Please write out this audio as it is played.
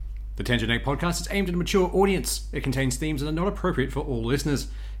The Tangent Egg podcast is aimed at a mature audience. It contains themes that are not appropriate for all listeners.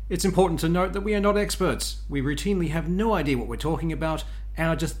 It's important to note that we are not experts. We routinely have no idea what we're talking about and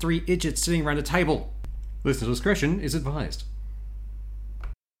are just three idiots sitting around a table. Listener discretion is advised.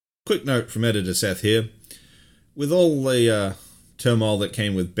 Quick note from editor Seth here. With all the turmoil that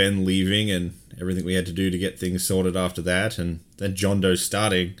came with Ben leaving and everything we had to do to get things sorted after that, and then John Doe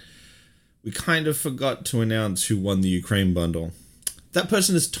starting, we kind of forgot to announce who won the Ukraine bundle. That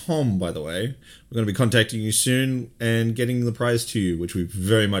person is Tom, by the way. We're going to be contacting you soon and getting the prize to you, which we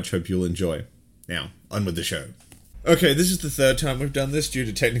very much hope you'll enjoy. Now, on with the show. Okay, this is the third time we've done this due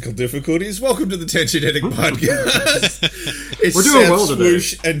to technical difficulties. Welcome to the Tangent Egg podcast. It's We're doing Seth, well today.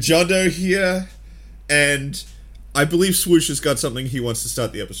 Swoosh, and John Doe here, and I believe Swoosh has got something he wants to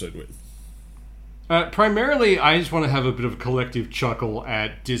start the episode with. Primarily, I just want to have a bit of a collective chuckle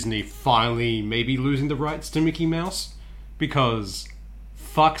at Disney finally maybe losing the rights to Mickey Mouse, because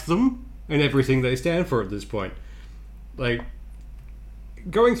fuck them and everything they stand for at this point. Like,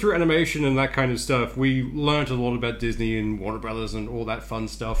 going through animation and that kind of stuff, we learnt a lot about Disney and Warner Brothers and all that fun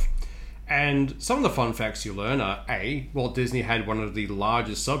stuff. And some of the fun facts you learn are, A, Walt Disney had one of the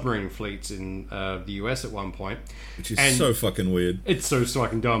largest submarine fleets in the US at one point. Which is so fucking weird. It's so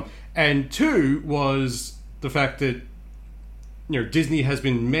fucking dumb. And two was the fact that, you know, Disney has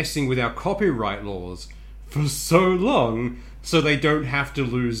been messing with our copyright laws for so long, so they don't have to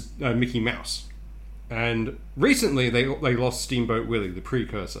lose Mickey Mouse. And recently they lost Steamboat Willie, the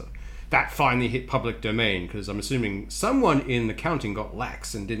precursor. That finally hit public domain, because I'm assuming someone in accounting got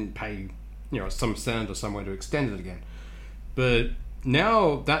lax and didn't pay, you know, some senator somewhere to extend it again. But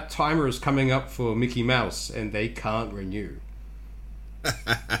now that timer is coming up for Mickey Mouse, and they can't renew.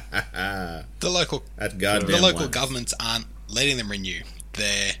 The local governments aren't letting them renew.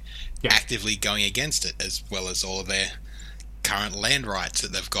 They're actively going against it, as well as all of their current land rights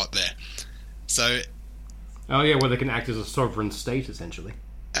that they've got there. So, oh yeah, well, they can act as a sovereign state, essentially.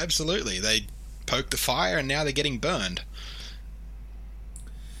 Absolutely. They poked the fire and now they're getting burned.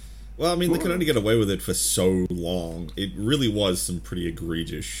 Well, I mean, they could only get away with it for so long. It really was some pretty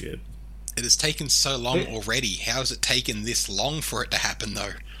egregious shit. It has taken so long already. How has it taken this long for it to happen,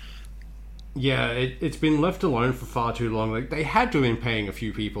 though? Yeah, it's been left alone for far too long. Like, they had to have been paying a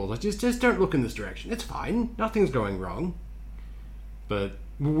few people. Like, just don't look in this direction. It's fine. Nothing's going wrong. But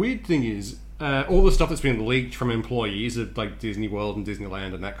the weird thing is, all the stuff that's been leaked from employees of like Disney World and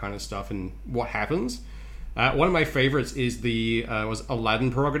Disneyland and that kind of stuff, and what happens. One of my favorites is was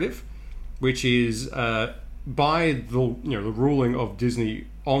Aladdin prerogative, which is by the ruling of Disney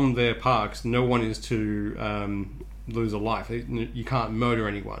on their parks, no one is to lose a life. You can't murder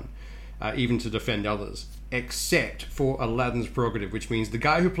anyone, even to defend others, except for Aladdin's prerogative, which means the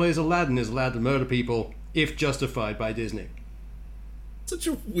guy who plays Aladdin is allowed to murder people if justified by Disney. Such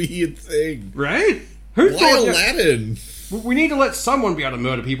a weird thing. Right? Why Aladdin? We need to let someone be able to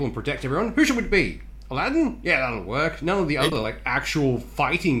murder people and protect everyone. Who should it be? Aladdin? Yeah, that'll work. None of the other, actual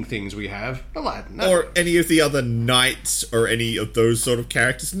fighting things we have. Aladdin. Or any of the other knights or any of those sort of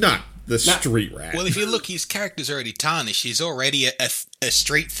characters. Not the street rat. Well, if you look, his character's already tarnished. He's already a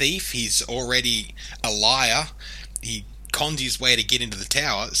street thief. He's already a liar. He cons his way to get into the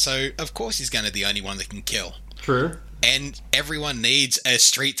tower. So, of course, he's going to be the only one that can kill. True. And everyone needs a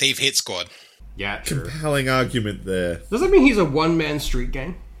street thief hit squad. Yeah, true. Compelling argument there. Does that mean he's a one-man street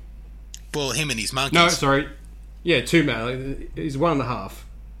gang? Well, him and his monkeys. No, sorry. Yeah, two-man. He's 1.5.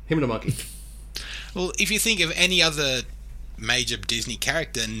 Him and a monkey. Well, if you think of any other major Disney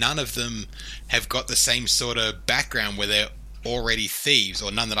character, none of them have got the same sort of background where they're already thieves,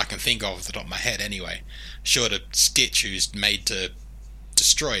 or none that I can think of off the top of my head anyway. Short of Stitch, who's made to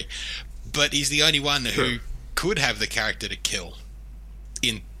destroy. But he's the only one who could have the character to kill,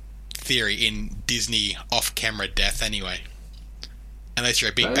 in theory, in Disney off-camera death anyway. Unless you're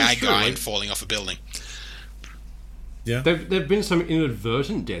a big bad guy and falling off a building. Yeah. There've been some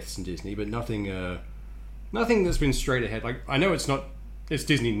inadvertent deaths in Disney, but nothing that's been straight ahead. Like, I know it's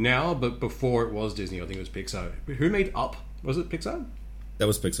Disney now, but before it was Disney, I think it was Pixar. Who made Up? Was it Pixar? That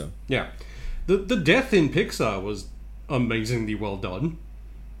was Pixar. Yeah. The death in Pixar was amazingly well done.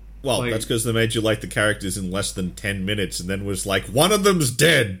 Well, that's because they made you like the characters in less than 10 minutes and then was like, one of them's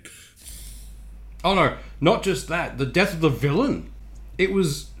dead. Oh no, not just that. The death of the villain. It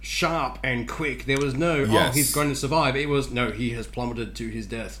was sharp and quick. There was no, he's going to survive. It was, no, he has plummeted to his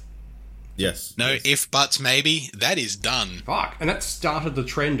death. Yes. No if, buts, maybe. That is done. Fuck. And that started the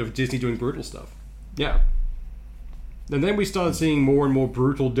trend of Disney doing brutal stuff. Yeah. And then we started seeing more and more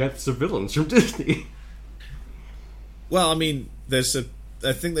brutal deaths of villains from Disney. Well, I mean,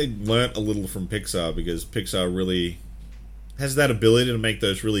 I think they learnt a little from Pixar, because Pixar really has that ability to make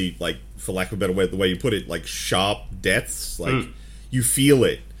those really, like, for lack of a better way, the way you put it, like, sharp deaths. Like, you feel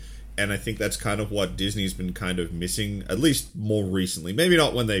it. And I think that's kind of what Disney's been kind of missing, at least more recently. Maybe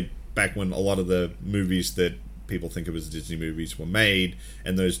not back when a lot of the movies that people think of as Disney movies were made,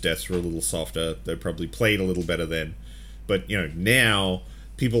 and those deaths were a little softer. They probably played a little better then. But, you know, now,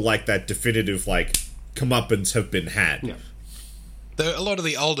 people like that definitive, like, comeuppance have been had. Yeah. A lot of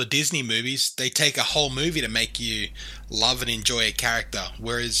the older Disney movies, they take a whole movie to make you love and enjoy a character,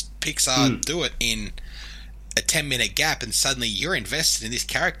 whereas Pixar do it in a 10-minute gap, and suddenly you're invested in this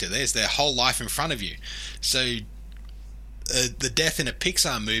character. There's their whole life in front of you. So the death in a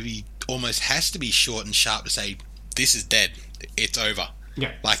Pixar movie almost has to be short and sharp to say, this is dead, it's over.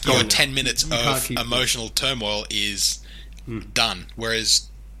 Yeah, like your 10 minutes of emotional turmoil is done, whereas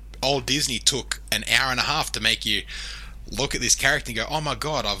old Disney took an hour and a half to make you look at this character and go, oh my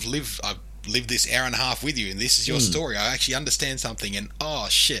god, I've lived this hour and a half with you, and this is your story. I actually understand something, and oh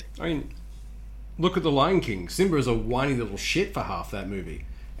shit. I mean, look at The Lion King. Simba is a whiny little shit for half that movie,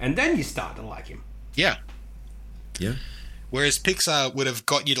 and then you start to like him. Yeah. Yeah. Whereas Pixar would have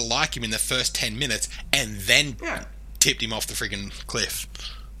got you to like him in the first 10 minutes, and then tipped him off the friggin' cliff.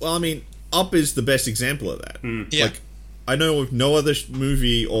 Well, I mean, Up is the best example of that. Yeah. Like, I know of no other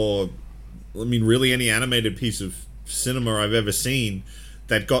movie or, I mean, really any animated piece of cinema I've ever seen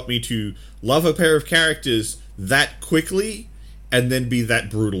that got me to love a pair of characters that quickly and then be that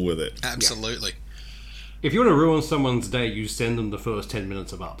brutal with it. Absolutely. If you want to ruin someone's day, you send them the first 10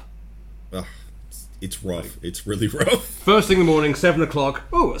 minutes of Up. Ugh, it's rough. It's really rough. First thing in the morning, 7 o'clock.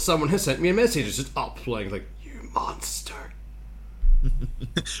 Oh, someone has sent me a message. It's just Up playing, like, you monster.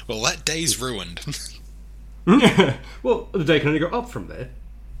 Well, that day's ruined. Well, the day can only go up from there.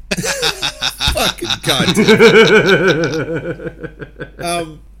 Fucking goddamn.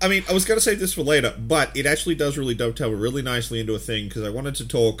 I mean, I was going to save this for later, but it actually does really dovetail really nicely into a thing, because I wanted to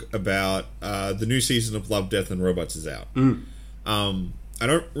talk about the new season of Love, Death, and Robots is out. I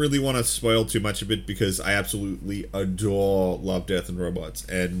don't really want to spoil too much of it, because I absolutely adore Love, Death, and Robots,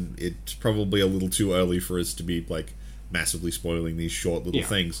 and it's probably a little too early for us to be, like, massively spoiling these short little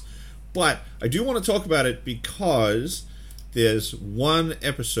things. But I do want to talk about it because there's one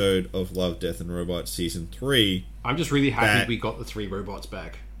episode of Love, Death, and Robots Season 3. I'm just really happy we got the 3 robots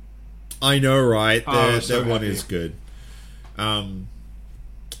back. I know, right? So that one happy. is good. I'm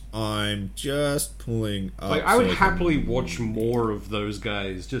just pulling up... Like, I would happily watch more of those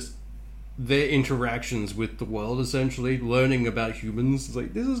guys, just their interactions with the world, essentially, learning about humans. It's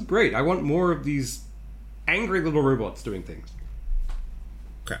like, this is great. I want more of these angry little robots doing things.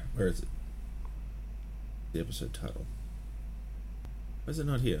 Crap, where is it? The episode title. Why is it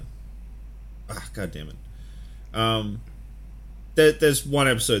not here? Ah, god damn it. There's one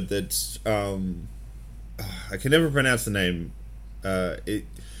episode that's I can never pronounce the name.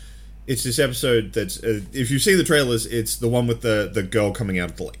 It's this episode that's if you see the trailers, it's the one with the girl coming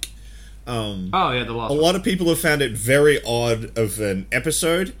out of the lake. The last a lot of people have found it very odd of an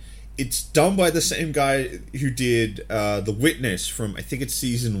episode. It's done by the same guy who did The Witness from, I think it's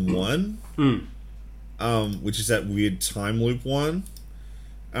season 1, which is that weird time loop one.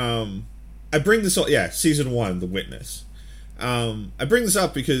 I bring this up, season 1, The Witness. I bring this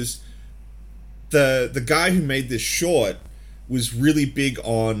up because the guy who made this short was really big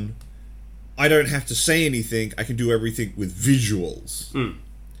on, I don't have to say anything, I can do everything with visuals.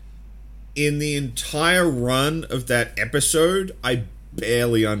 In the entire run of that episode, I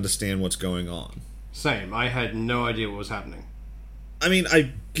barely understand what's going on. Same. I had no idea what was happening. I mean,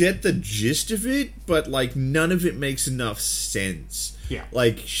 I get the gist of it, but, like, none of it makes enough sense. Yeah.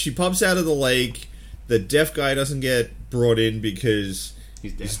 Like, she pops out of the lake, the deaf guy doesn't get brought in because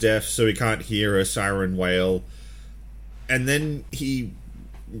he's deaf, so he can't hear a siren wail. And then he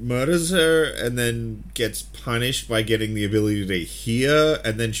murders her and then gets punished by getting the ability to hear,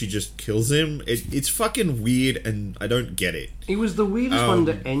 and then she just kills him. It's fucking weird, and I don't get it. It was the weirdest one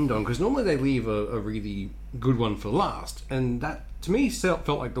to end on, because normally they leave a really good one for last, and that, to me, felt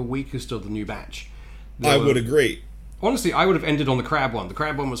like the weakest of the new batch. I would agree. Honestly, I would have ended on the crab one. The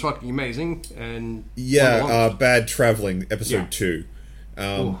crab one was fucking amazing, and... Bad Traveling, episode 2.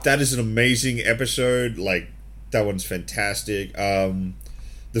 That is an amazing episode. Like, that one's fantastic.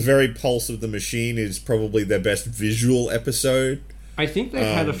 The very Pulse of the Machine is probably their best visual episode. I think they've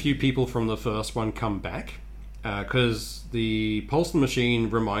had a few people from the first one come back, because the Pulse of the Machine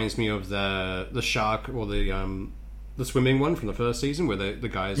reminds me of the shark, or the swimming one from the first season, where the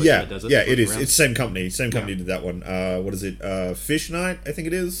guys in the desert. Yeah, it is. Around. It's same company. Same company did that one. What is it? Fish Night, I think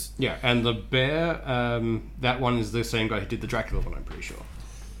it is. Yeah, and the bear, that one is the same guy who did the Dracula one, I'm pretty sure.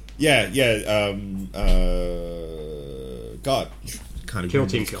 God, can't even Kill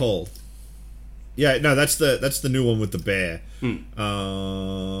remember Team what it's Kill. called. Yeah, no, that's the new one with the bear.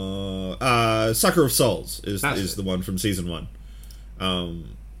 Sucker of Souls is the one from season 1.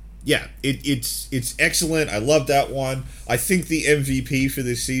 Yeah, it's excellent. I love that one. I think the MVP for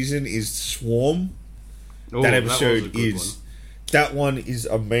this season is Swarm. Oh, That episode that one is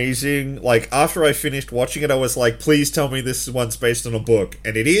amazing. Like, after I finished watching it, I was like, please tell me this one's based on a book.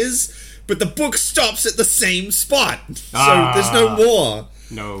 And it is, but the book stops at the same spot. So there's no more.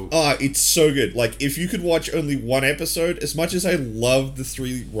 No. It's so good. Like, if you could watch only one episode, as much as I love the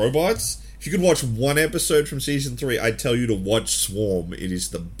 3 robots, if you could watch one episode from season 3, I'd tell you to watch Swarm. It is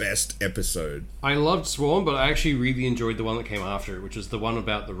the best episode. I loved Swarm, but I actually really enjoyed the one that came after, which was the one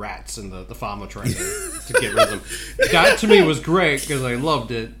about the rats and the farmer trying to get rid of them. That, to me, was great, because I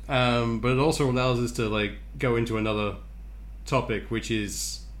loved it, but it also allows us to, like, go into another topic, which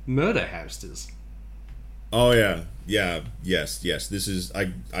is murder hamsters. Oh, yeah. Yeah, yes. This is...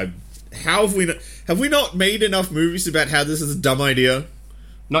 How have we not made enough movies about how this is a dumb idea?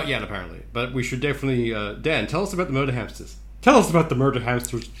 Not yet, apparently, but we should definitely... Dan, tell us about the murder hamsters. Tell us about the murder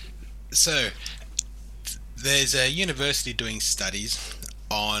hamsters. So, there's a university doing studies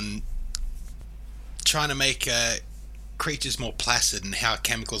on trying to make creatures more placid and how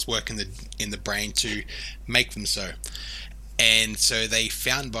chemicals work in the brain to make them so. And so they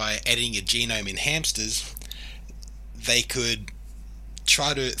found by editing a genome in hamsters, they could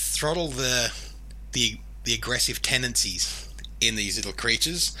try to throttle the aggressive tendencies in these little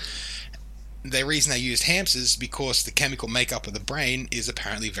creatures. The reason they used hamsters is because the chemical makeup of the brain is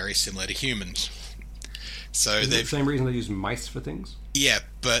apparently very similar to humans. So Is it the same reason they use mice for things? Yeah,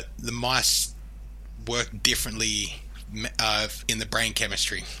 but the mice work differently in the brain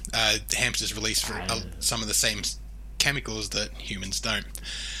chemistry. Hamsters release some of the same chemicals that humans don't.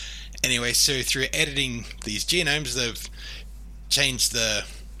 Anyway, so through editing these genomes, they've changed a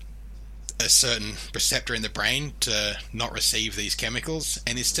certain receptor in the brain to not receive these chemicals,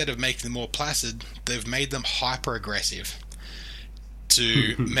 and instead of making them more placid, they've made them hyper aggressive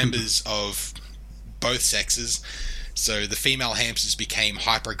to members of both sexes. So the female hamsters became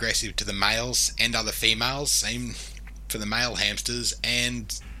hyper aggressive to the males and other females, same for the male hamsters,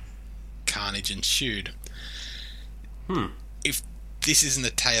 and carnage ensued. If this isn't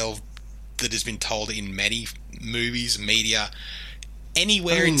a tale that has been told in many movies, media,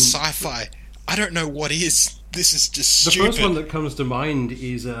 anywhere in sci-fi, I don't know what is. This is just stupid. The first one that comes to mind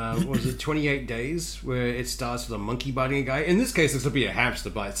is, was it 28 Days, where it starts with a monkey biting a guy? In this case, it's going to be a hamster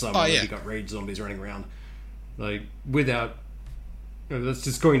bite someone. You've got rage zombies running around. Like, without... that's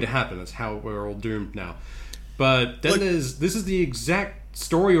just going to happen. That's how we're all doomed now. But then this is the exact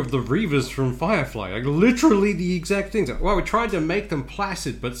story of the Reavers from Firefly. Like, literally the exact things. Well, we tried to make them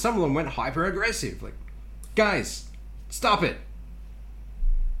placid, but some of them went hyper-aggressive. Like, guys, stop it.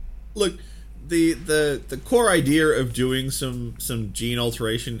 Look, the core idea of doing some gene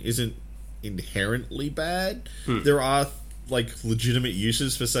alteration isn't inherently bad. There are, like, legitimate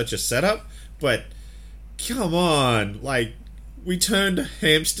uses for such a setup, but come on, like, we turned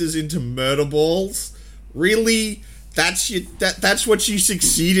hamsters into murder balls? Really? That's what you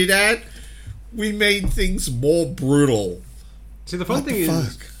succeeded at? We made things more brutal. See, the fun thing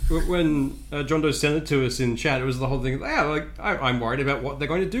is, when John Doe sent it to us in chat, it was the whole thing, I'm worried about what they're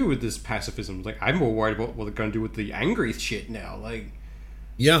going to do with this pacifism. Like, I'm more worried about what they're going to do with the angry shit now. Like,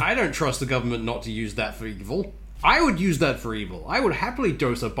 I don't trust the government not to use that for evil. I would use that for evil. I would happily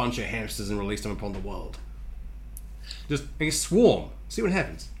dose a bunch of hamsters and release them upon the world. Just a swarm. See what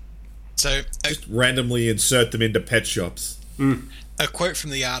happens. So, just randomly insert them into pet shops. A quote from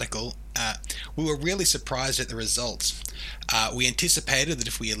the article, we were really surprised at the results. We anticipated that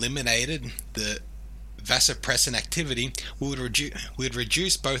if we eliminated the vasopressin activity, we would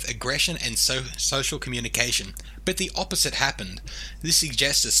reduce both aggression and social communication. But the opposite happened. This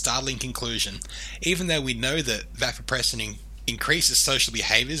suggests a startling conclusion. Even though we know that vasopressin increases social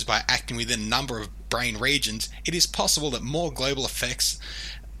behaviors by acting within a number of brain regions, it is possible that more global effects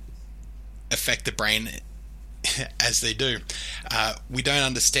affect the brain as they do. We don't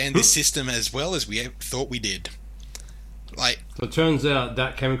understand this system as well as we thought we did. So it turns out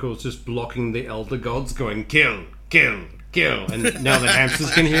that chemical is just blocking the elder gods going, kill, kill, kill, and now the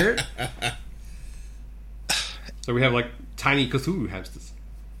hamsters can hear it. So we have, like, tiny Cthulhu hamsters.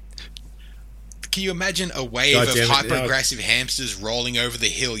 Can you imagine a wave of hyper-aggressive hamsters rolling over the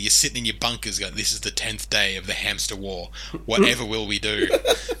hill? You're sitting in your bunkers going, this is the 10th day of the hamster war. Whatever will we do?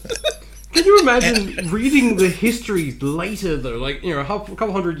 Can you imagine reading the history later, though? Like, a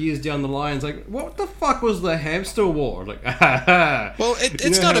couple hundred years down the line, it's like, what the fuck was the hamster war? Like, well,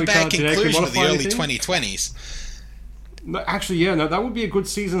 it's not a bad conclusion of the early 2020s. No, actually, yeah, no, that would be a good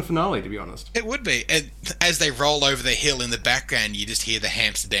season finale, to be honest. It would be. And as they roll over the hill in the background, you just hear the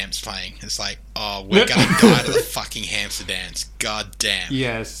hamster dance playing. It's like, oh, we're going to die to the fucking hamster dance. God damn.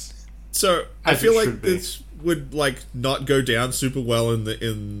 Yes. So I As feel it like should be. this would like not go down super well in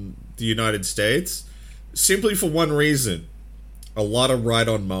the United States, simply for one reason: a lot of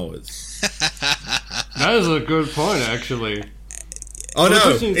ride-on mowers. That is a good point, actually. Oh the no,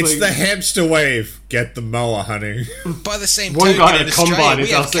 question is, it's like- the hamster wave. Get the mower, honey. By the same One token, guy in at Combine Australia, is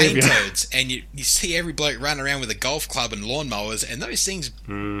we our have cane saviour. toads, and you see every bloke running around with a golf club and lawnmowers, and those things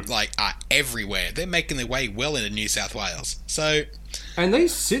like are everywhere. They're making their way well into New South Wales. So And they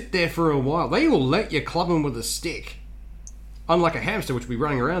sit there for a while. They will let you club them with a stick. Unlike a hamster, which will be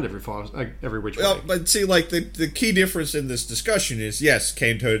running around every which way. Well, but see, like the key difference in this discussion is yes,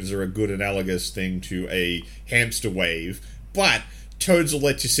 cane toads are a good analogous thing to a hamster wave, but toads will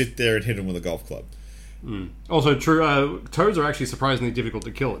let you sit there and hit them with a golf club. Also true, toads are actually surprisingly difficult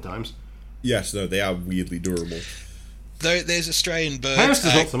to kill at times. Yes, no, they are weirdly durable. though there's Australian birds,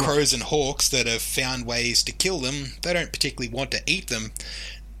 Hamsters not so much. crows and hawks that have found ways to kill them, they don't particularly want to eat them.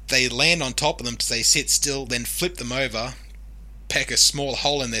 They land on top of them, so they sit still, then flip them over, peck a small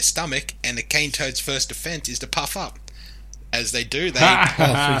hole in their stomach, and the cane toad's first defense is to puff up. As they do, they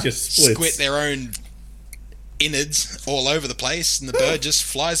Oh, it just splits. squit their own innards all over the place, and the bird just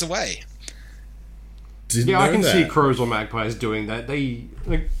flies away. Didn't Yeah, I know can that. see crows or magpies doing that.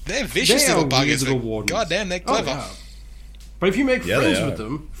 They're vicious They are little buggers, weird little but wardens. goddamn, they're Oh, clever. yeah. But if you make Yeah, friends they with are.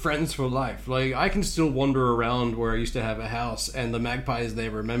 them, friends for life. Like, I can still wander around where I used to have a house, and the magpies, they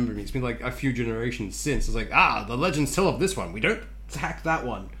remember me. It's been like a few generations since. It's like, the legends tell of this one. We don't attack that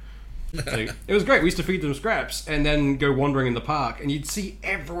one. Like, it was great. We used to feed them scraps, and then go wandering in the park, and you'd see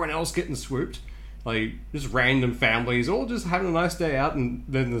everyone else getting swooped. Like, just random families, all just having a nice day out, and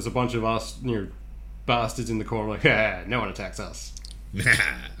then there's a bunch of us, bastards in the corner, like, no one attacks us.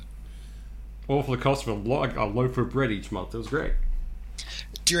 All for the cost of a loaf of bread each month. It was great.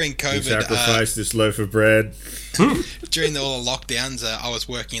 During You COVID, sacrifice this loaf of bread. during all the lockdowns, I was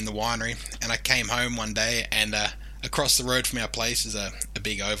working in the winery, and I came home one day, and across the road from our place is a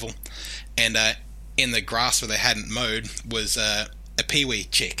big oval, and in the grass where they hadn't mowed was a peewee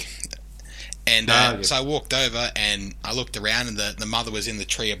chick. And yeah. so I walked over and I looked around, and the mother was in the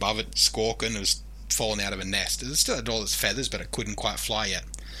tree above it, squawking. It was fallen out of a nest. It still had all its feathers, but it couldn't quite fly yet.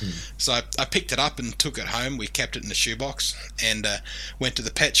 So I picked it up and took it home. We kept it in a shoebox and went to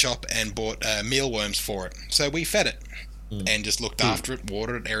the pet shop and bought mealworms for it. So we fed it and just looked after it,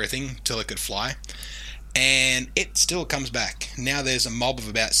 watered it, everything, till it could fly. And it still comes back. Now there's a mob of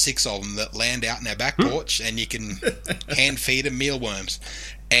about 6 of them that land out in our back porch, and you can hand feed them mealworms.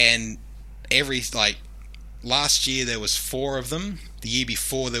 And last year there was 4 of them. The year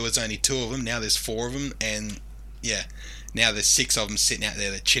before there was only 2 of them. Now there's 4 of them, and yeah, now there's 6 of them sitting out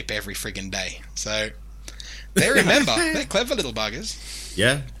there that chip every friggin' day. So they remember. They're clever little buggers.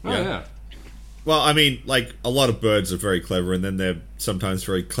 Yeah, Oh, yeah. Well, I mean, like, a lot of birds are very clever, and then they're sometimes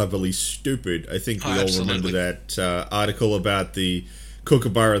very cleverly stupid. I think we all remember absolutely. that article about the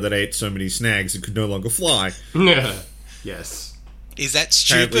kookaburra that ate so many snags it could no longer fly. Yes. Is that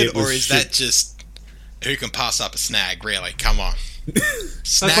Apparently stupid, it was or is that just who can pass up a snag? Really, come on. like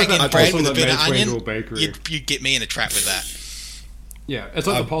Snagging that bread possum with a that bit of made its way into onion, a bakery. you'd get me in a trap with that. Yeah, it's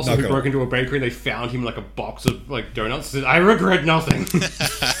like the not possum who gonna- broke into a bakery and they found him like a box of donuts. Said, I regret nothing.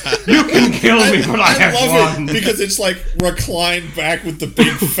 You can kill me, but I have love won. it because it's like reclined back with the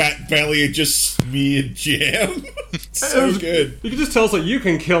big fat belly and just smeared jam. It's so It was- good. You can just tell us like you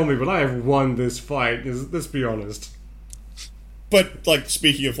can kill me, but I have won this fight. Let's be honest. But, like,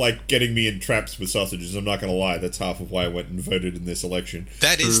 speaking of, like, getting me in traps with sausages, I'm not going to lie, that's half of why I went and voted in this election.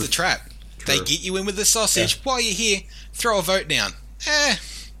 That is the trap. They True. get you in with the sausage. While you're here, throw a vote down.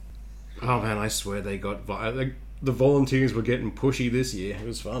 Oh man, I swear they got the volunteers were getting pushy this year. It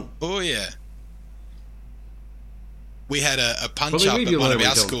was fun. Oh yeah. We had a punch Well, they up leave at you one alone of our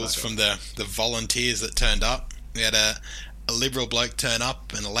when you don't schools back from the volunteers that turned up. We had a Liberal bloke turn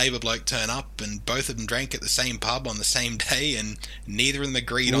up and a Labor bloke turn up, and both of them drank at the same pub on the same day, and neither of them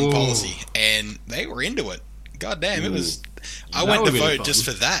agreed on Ooh. policy, and they were into it. God damn, it was. I That went to would've been vote just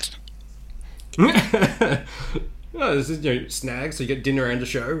for that. Oh, this is snag, so you get dinner and a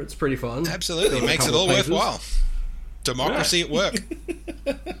show. It's pretty fun. Absolutely, Fill in a makes it couple all of pages. worthwhile. Democracy at work.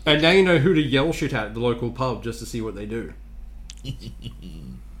 And now you know who to yell shit at the local pub just to see what they do.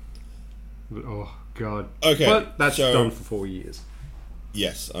 But, oh god. Okay, But that's so- done for 4 years.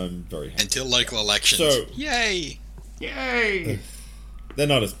 Yes, I'm very happy. Until local elections. So- Yay! Yay! They're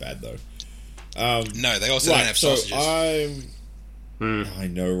not as bad, though. No, they also don't Right, have so sausages. I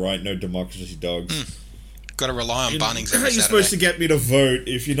know, right? No democracy dogs. Got to rely on Bunnings How are every you Saturday. supposed to get me to vote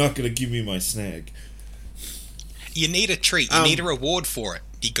if you're not going to give me my snag? You need a treat. You need a reward for it.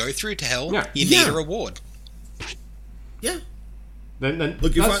 You go through to hell. Yeah. You need a reward. Yeah. Then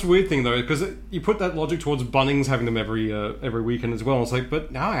Look, if that's the weird thing though, because you put that logic towards Bunnings having them every weekend as well. It's like,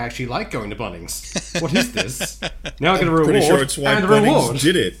 but now I actually like going to Bunnings. What is this? Now I get a reward Pretty sure it's why and a Bunnings reward.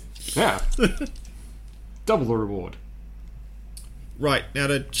 did it. Yeah, double the reward. Right, now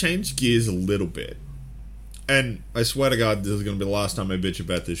to change gears a little bit, and I swear to God this is going to be the last time I bitch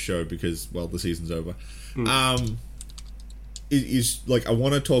about this show because, well, the season's over. It is, like, I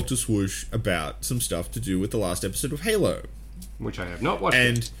want to talk to Swoosh about some stuff to do with the last episode of Halo. Which I have not watched.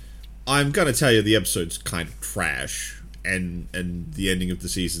 And I'm going to tell you the episode's kind of trash, and the ending of the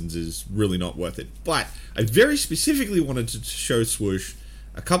seasons is really not worth it. But I very specifically wanted to show Swoosh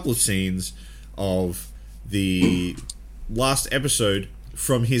a couple of scenes of the last episode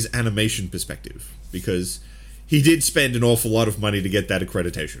from his animation perspective, because he did spend an awful lot of money to get that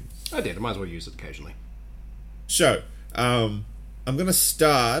accreditation. I did. I might as well use it occasionally. So, I'm going to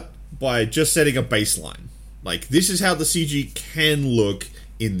start by just setting a baseline. Like, this is how the CG can look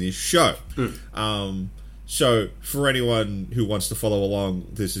in this show. So, for anyone who wants to follow along,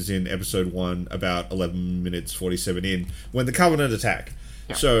 this is in episode 1, about 11 minutes 47 in, when the Covenant attack.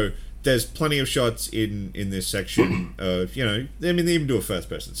 Yeah. So, there's plenty of shots in this section of, you know, I mean, they even do a first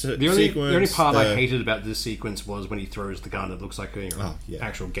person The only part I the- hated about this sequence was when he throws the gun. It looks like an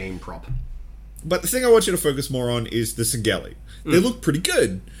actual game prop. But the thing I want you to focus more on is the Singeli. They look pretty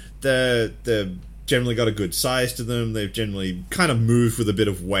good. They're generally got a good size to them. They've generally kind of moved with a bit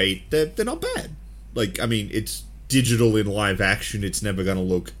of weight. They're not bad. Like, I mean, it's digital in live action. It's never going to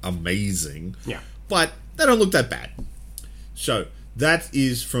look amazing. Yeah. But they don't look that bad. So, that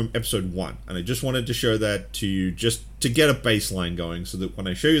is from episode 1. And I just wanted to show that to you just to get a baseline going so that when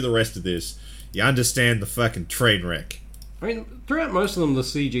I show you the rest of this, you understand the fucking train wreck. I mean, throughout most of them, the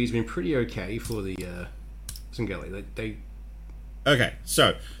CG's been pretty okay for the Singeli. They Okay,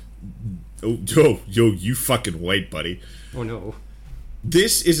 so... Oh, you fucking wait, buddy. oh no.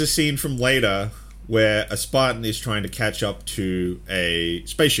 This is a scene from later where a Spartan is trying to catch up to a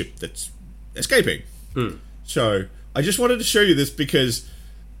spaceship that's escaping. So, I just wanted to show you this because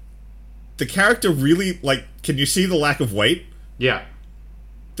the character really, like, can you see the lack of weight? Yeah.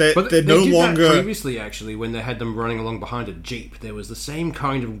 They're They no did longer... that previously, actually, when they had them running along behind a jeep. There was the same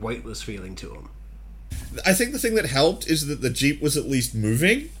kind of weightless feeling to them. I think the thing that helped is that the Jeep was at least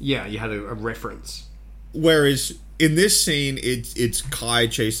moving, Yeah, you had a reference. whereas in this scene, it's Kai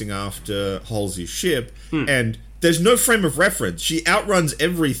chasing after Halsey's ship, and there's no frame of reference. She outruns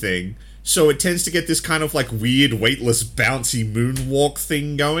everything, so it tends to get this kind of like weird, weightless, bouncy moonwalk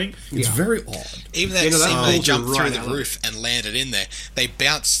thing going. It's Yeah. very odd. Even that You know, that scene where they pulls you jumped through right the out of roof and landed in there, they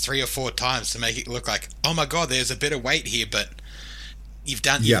bounced 3 or 4 times to make it look like, oh my god, there's a bit of weight here, but you've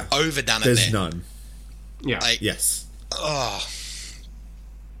overdone it There's there. none. Yeah. Like, Yes. oh,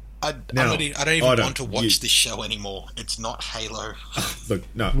 I Now, don't even hold on, want to watch you- this show anymore. It's not Halo. Look,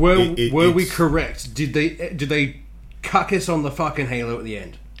 no. Were we it's- correct? Did they cuck us on the fucking Halo at the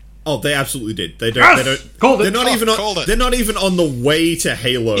end? Oh, they absolutely did. They don't. Yes! They don't. Called it. They're not Oh, even on. called it. They're not even on the way to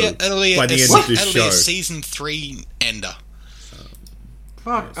Halo Yeah, it'll be by the end of this it'll be show. a season 3 ender.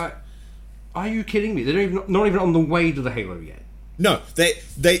 Fuck. Are you kidding me? They're not even on the way to the Halo yet. No,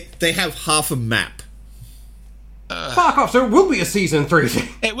 they have half a map. Fuck off. So it will be a season 3 thing.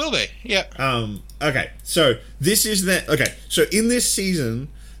 It will be, yeah. Okay, so this is the okay. So in this season,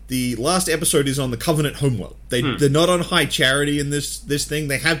 the last episode is on the Covenant homeworld. They're not on High Charity in this thing.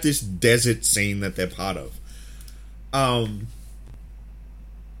 They have this desert scene that they're part of.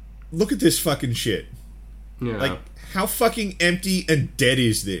 Look at this fucking shit. Yeah. Like, how fucking empty and dead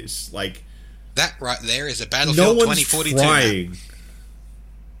is this? Like, That right there is a no Battlefield one's 2042 map. trying.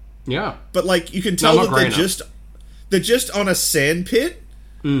 yeah. But like, you can tell not that they're great enough. they're just on a sand pit,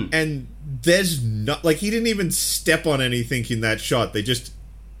 and there's not like he didn't even step on anything in that shot. They just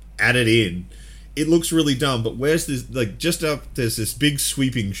added in. It looks really dumb. But where's this? Like just up, there's this big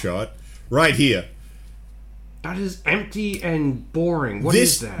sweeping shot right here. That is empty and boring. What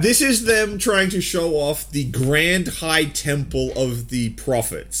is that? This is them trying to show off the grand high temple of the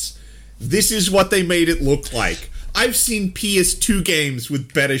prophets. This is what they made it look like. I've seen PS2 games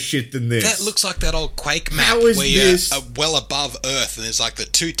with better shit than this. That looks like that old Quake map How is where this- you're well above Earth and there's like the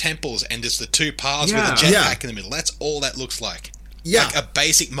 2 temples and there's the 2 paths Yeah. with a jetpack Yeah. in the middle. That's all that looks like. Yeah. Like a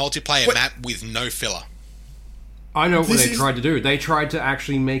basic multiplayer What- map with no filler. I know what This they is- tried to do. They tried to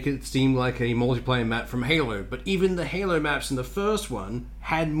actually make it seem like a multiplayer map from Halo, but even the Halo maps in the first one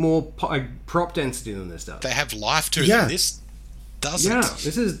had more prop density than this stuff. They have life to Yeah. them. This doesn't. Yeah,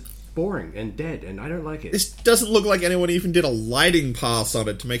 this is boring and dead, and I don't like it. This doesn't look like anyone even did a lighting pass on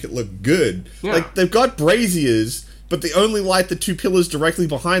it to make it look good. Yeah. Like, they've got braziers, but they only light the two pillars directly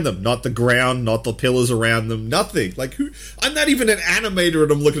behind them. Not the ground, not the pillars around them, nothing. Like, who... I'm not even an animator,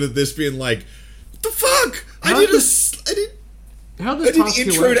 and I'm looking at this being like, what the fuck? I did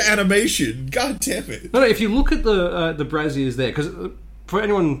intro to animation. God damn it. No, if you look at the braziers there, because for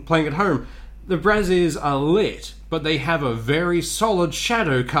anyone playing at home, the braziers are lit, but they have a very solid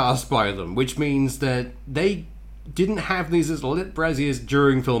shadow cast by them, which means that they didn't have these as lit braziers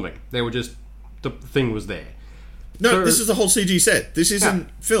during filming. They were just... the thing was there. No, So- this is a whole CG set. This isn't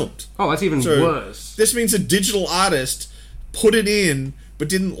filmed. Oh, that's even So, worse. This means a digital artist put it in, but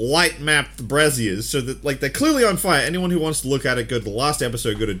didn't light map the braziers, so that, like, they're clearly on fire. Anyone who wants to look at it, go to the last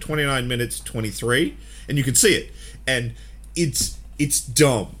episode, go to 29 minutes 23, and you can see it. And it's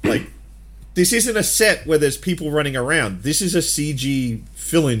dumb. Like, this isn't a set where there's people running around. This is a CG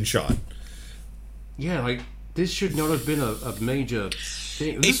fill-in shot. Yeah, like, this should not have been a major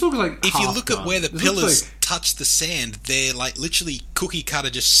thing. This looks like If you half look at done. where the This pillars looks like- touch the sand, they're like literally cookie cutter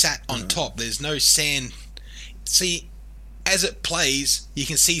just sat on top. There's no sand. See, as it plays, you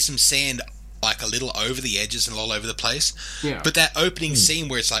can see some sand like a little over the edges and all over the place. Yeah. But that opening scene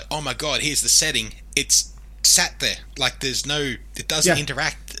where it's like, oh my god, here's the setting. It's sat there. Like there's no, it doesn't Yeah.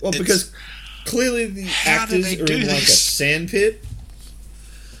 interact. Well, It's- because clearly the How did actors they are do in, like, a this? sand pit.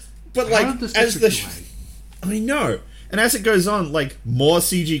 But, How like, did this as get the... such a way? I know. And as it goes on, like, more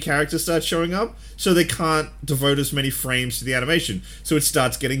CG characters start showing up, so they can't devote as many frames to the animation. So it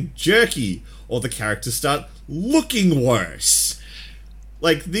starts getting jerky, or the characters start looking worse.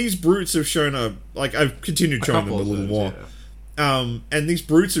 Like, these brutes have shown up... Like, I've continued showing them a little more. And these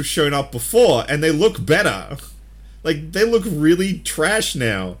brutes have shown up before, and they look better. Like, they look really trash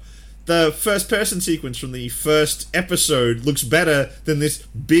now. The first-person sequence from the first episode looks better than this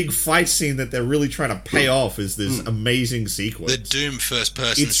big fight scene that they're really trying to pay off as this amazing sequence. the Doom first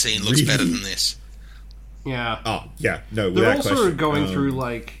person It's scene looks better really- than this. Yeah. Oh, yeah, no, They're without also question. going through,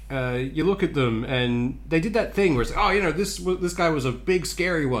 like, you look at them, and they did that thing where it's like, oh, you know, this guy was a big,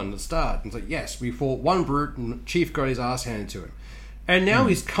 scary one at the start. And it's like, yes, we fought one brute, and Chief got his ass handed to him. And now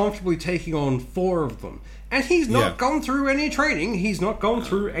he's comfortably taking on 4 of them. And he's not Yeah. gone through any training. He's not gone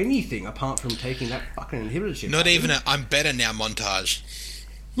through anything apart from taking that fucking inhibitor chip. Not even a I'm better now montage.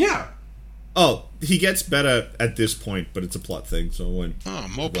 Yeah. Oh, he gets better at this point, but it's a plot thing, so I won't... Oh,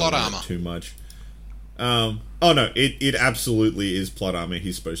 more plot dwell on it armor. too much. Oh no, it absolutely is plot armor.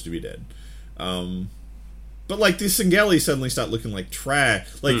 He's supposed to be dead. But like the Singeli suddenly start looking like trash.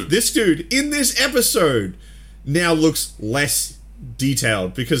 Like this dude in this episode now looks less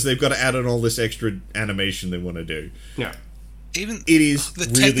detailed because they've got to add on all this extra animation they want to do. Yeah. Even It is the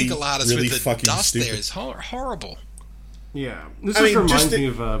really, technical artist really with the fucking dust stupid. there is horrible. Yeah. This I just mean, just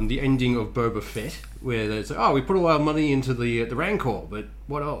reminds me of the ending of Boba Fett, where there's like, oh, we put all our money into the Rancor, but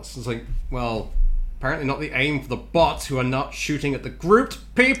what else? It's like, well, apparently not the aim for the bots who are not shooting at the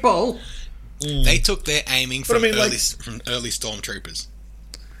grouped people. They took their aiming from, I mean, from early stormtroopers.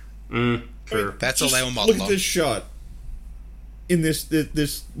 True. That's all Just they were look modeled at on. this shot. In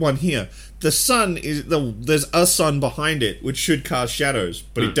this one here, the sun is there's a sun behind it, which should cast shadows,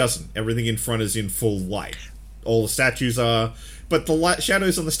 but it doesn't. Everything in front is in full light. All the statues are, but the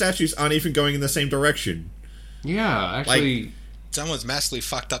shadows on the statues aren't even going in the same direction. Yeah, actually, Someone's massively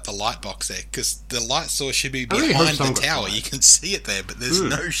fucked up the light box there, because the light source should be I really hope behind the someone got tower. fired. You can see it there, but there's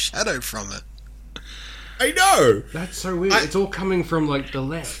no shadow from it. I know, that's so weird. It's all coming from like the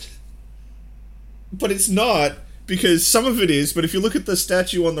left. but it's not because some of it is. But if you look at the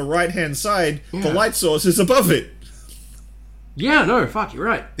statue on the right hand side, Yeah. the light source is above it. Yeah, no, fuck, you're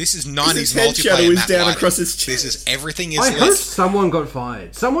right. This is His 90s head shadow multiplayer is map down lighting. across his This is chest. everything is I hope lit. someone got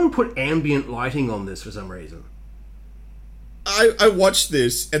fired. Someone put ambient lighting on this for some reason. I watched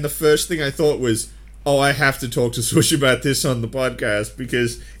this, and the first thing I thought was, oh, I have to talk to Swoosh about this on the podcast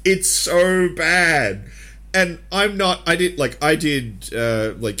because it's so bad. And I did,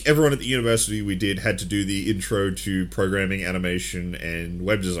 everyone at the university we did had to do the intro to programming, animation, and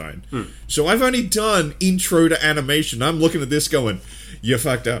web design. So I've only done intro to animation. I'm looking at this going, you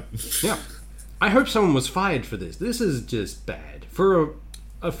fucked up. Yeah. I hope someone was fired for this. This is just bad. For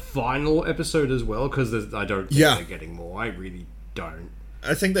a final episode as well, because I don't think Yeah. they're getting more. I really don't.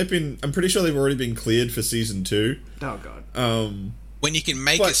 I think I'm pretty sure they've already been cleared for season 2. Oh, God. When you can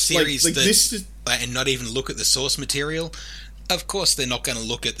make But, a series like, that this is- and not even look at the source material, of course they're not going to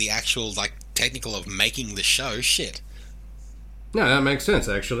look at the actual technical of making the show. Shit. No, that makes sense,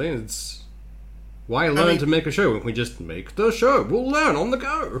 actually. It's... Why learn mean- to make a show when we just make the show? We'll learn on the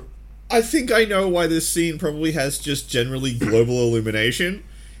go. I think I know why this scene probably has just generally global illumination.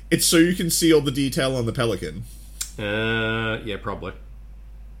 It's so you can see all the detail on the Pelican. Yeah, probably.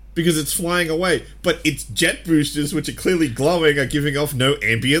 Because it's flying away. But its jet boosters, which are clearly glowing, are giving off no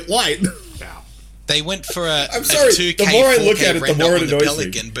ambient light. Yeah. They went for a 2K, the more I look at it, the more it annoys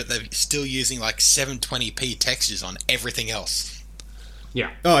Pelican, me. but they're still using like 720p textures on everything else.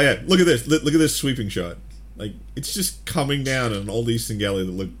 Yeah. Oh, yeah. Look at this. Look at this sweeping shot. Like, it's just coming down on all these Singali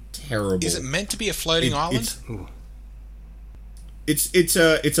that look terrible. Is it meant to be a floating island? It's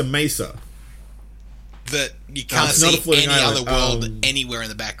a mesa. That you can't it's not a see floating any island. other world anywhere in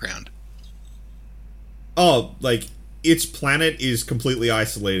the background. Oh, like, its planet is completely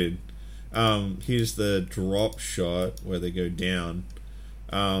isolated. Here's the drop shot where they go down.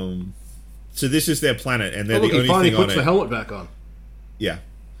 So this is their planet, and they're the only finally thing on puts it. the helmet back on. Yeah.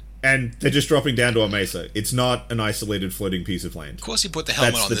 And they're just dropping down to a mesa. It's not an isolated floating piece of land. Of course, he put the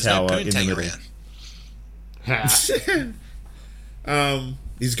helmet That's on. the There's no tower in the poontang middle. around.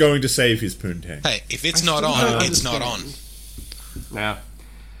 He's going to save his poontang. Hey, if it's not on, it's not on. Now,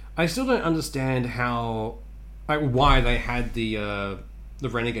 I still don't understand how, why they had the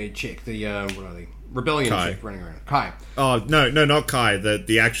renegade chick, the what are they? Rebellion Kai. chick running around. Kai. Oh, no, not Kai.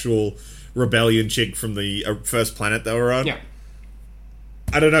 The actual rebellion chick from the first planet they were on. Yeah.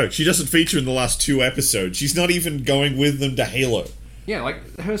 I don't know. She doesn't feature in the last 2 episodes. She's not even going with them to Halo. Yeah,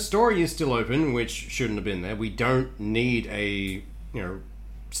 like, her story is still open, which shouldn't have been there. We don't need a,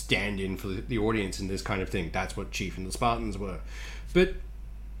 stand-in for the audience in this kind of thing. That's what Chief and the Spartans were. But,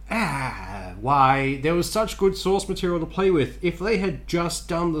 why? There was such good source material to play with. If they had just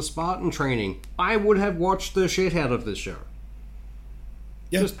done the Spartan training, I would have watched the shit out of this show.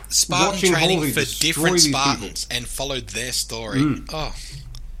 Yeah. Just Spartan watching training Halsey for destroy different these Spartans and followed their story. Oh,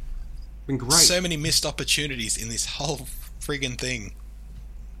 been great. so many missed opportunities in this whole friggin' thing.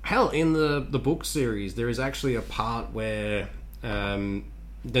 Hell, in the book series, there is actually a part where the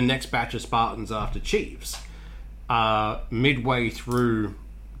next batch of Spartans after Chiefs are midway through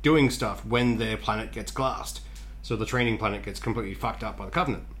doing stuff when their planet gets glassed. So the training planet gets completely fucked up by the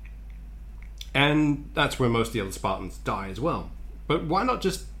Covenant. And that's where most of the other Spartans die as well. But why not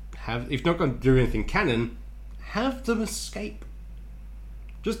just have, if not going to do anything canon, have them escape?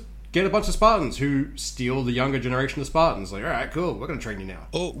 Just get a bunch of Spartans who steal the younger generation of Spartans. Like, alright, cool, we're going to train you now.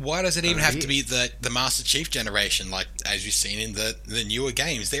 Or why does it even have to be the Master Chief generation, like as you've seen in the newer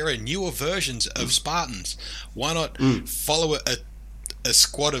games? There are newer versions of Spartans. Why not follow a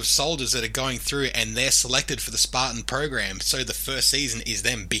squad of soldiers that are going through and they're selected for the Spartan program, so the first season is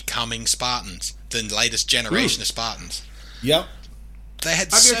them becoming Spartans, the latest generation of Spartans. Yep. They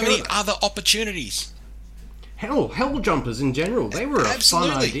had so many other opportunities. Hell jumpers in general, they were a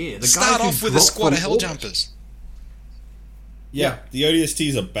Absolutely. fun idea. The Start guys who off with a dropped squad of from hell orbit. jumpers. Yeah, the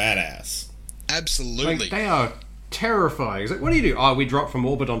ODSTs are badass. Absolutely. Like, they are terrifying. It's like, what do you do? Oh, we drop from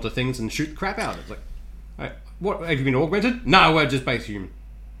orbit onto things and shoot the crap out. It's like, what, have you been augmented? No, we're just base human.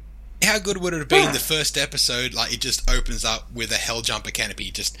 How good would it have been the first episode, like it just opens up with a hell jumper canopy,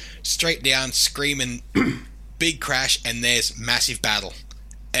 just straight down, screaming, big crash, and there's massive battle.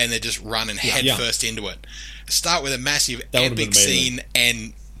 And they're just running head first into it. Start with a massive That would've been epic amazing. scene,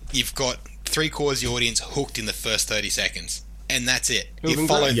 and you've got 3/4 of the audience hooked in the first 30 seconds. And that's it. Would've You been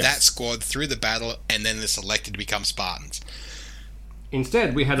follow great. that squad through the battle, and then they're selected to become Spartans.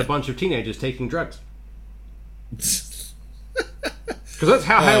 Instead, we had a bunch of teenagers taking drugs. Because that's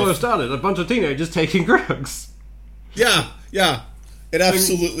how Halo started. A bunch of teenagers taking drugs. Yeah. It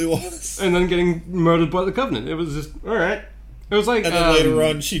absolutely was. And then getting murdered by the Covenant. It was just, alright. It was like... And then later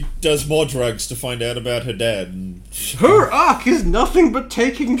on, she does more drugs to find out about her dad. And her arc is nothing but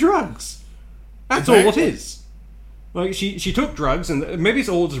taking drugs. That's all it is. Like, she took drugs, and maybe it's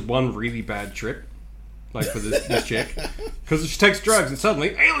all just one really bad trip. Like, for this chick. Because she takes drugs, and suddenly,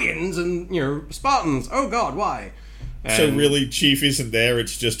 aliens and, Spartans. Oh god, why? And, so really, Chief isn't there,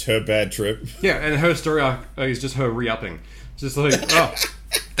 it's just her bad trip. Yeah, and her story arc is just her re-upping. Just like, oh...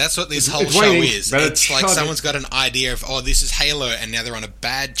 That's what this whole it's show raining, is. better It's like chug someone's it. got an idea of, oh, this is Halo, and now they're on a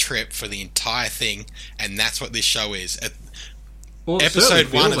bad trip for the entire thing, and that's what this show is. Well, it Episode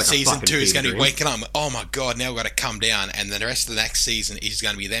certainly 1 feels of like a season fucking 2 is going to be fever waking up, oh my god, now we've got to come down, and then the rest of the next season is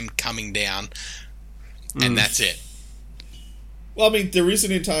going to be them coming down, and that's it. Well, I mean, there is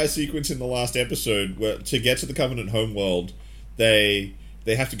an entire sequence in the last episode where, to get to the Covenant homeworld, they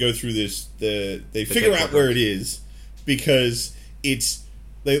have to go through this. They figure out where it is because it's.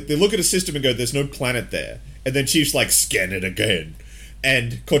 They look at a system and go, "There's no planet there," and then Chief's like, "Scan it again."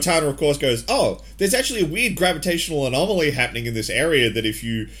 And Cortana, of course, goes, "Oh, there's actually a weird gravitational anomaly happening in this area that if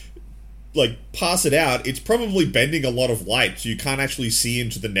you pass it out, it's probably bending a lot of light, so you can't actually see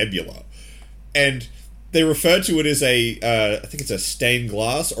into the nebula." And they refer to it as I think it's a stained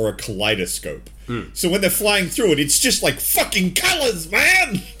glass or a kaleidoscope. So when they're flying through it, it's just like fucking colours,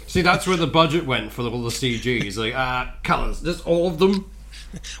 man! See, that's where the budget went for all the CGs. Like, colours, just all of them.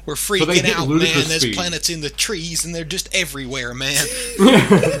 We're they freaking hit out, man. ludicrous There's speed. planets in the trees, and they're just everywhere, man.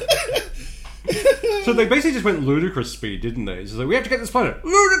 So they basically just went ludicrous speed, didn't they? It's like, we have to get this planet.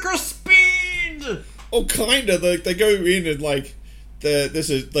 Ludicrous speed! Oh, kinda. They go in and like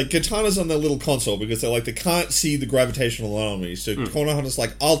Katana's on their little console because they can't see the gravitational anomalies. So Konohana's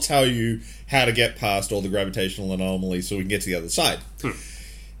like, I'll tell you how to get past all the gravitational anomalies so we can get to the other side.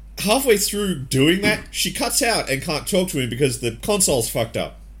 Halfway through doing that, she cuts out and can't talk to him because the console's fucked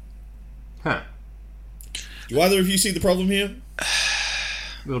up. Huh. Do either of you see the problem here? A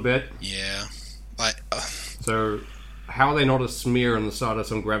little bit. Yeah. So, how are they not a smear on the side of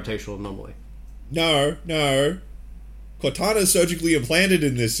some gravitational anomaly? No. Cortana's surgically implanted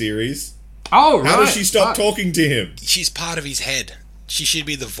in this series. Oh, right. How does she stop talking to him? She's part of his head. She should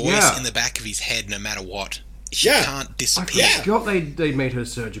be the voice in the back of his head no matter what. She can't disappear. I forgot they made her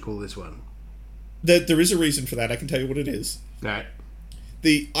surgical this one. There is a reason for that. I can tell you what it is. Right.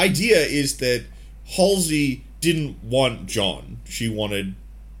 The idea is that Halsey didn't want John. She wanted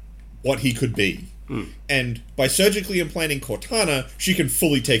what he could be. And by surgically implanting Cortana, she can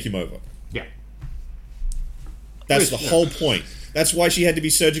fully take him over. Yeah. That's the whole point. That's why she had to be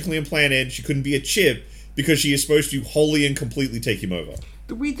surgically implanted. She couldn't be a chip, because she is supposed to wholly and completely take him over.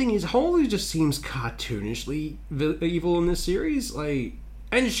 The weird thing is, Holly just seems cartoonishly evil in this series.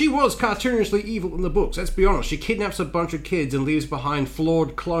 And she was cartoonishly evil in the books, let's be honest. She kidnaps a bunch of kids and leaves behind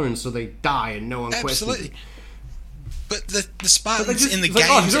flawed clones so they die and no one questions Absolutely. it. But the Spartans in the it's like,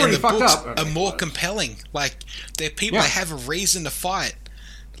 games he's and the already books fucked up. are more compelling. Like, they're people that have a reason to fight.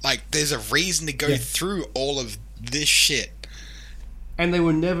 Like, there's a reason to go through all of this shit. And they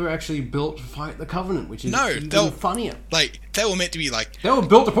were never actually built to fight the Covenant, which is even funnier. Like, they were meant to be like... They were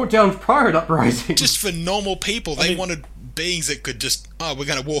built to put down Pirate Uprising. Just for normal people. They wanted beings that could just... Oh, we're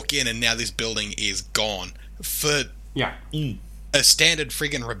going to walk in and now this building is gone. For a standard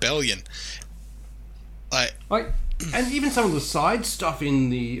friggin' rebellion. And even some of the side stuff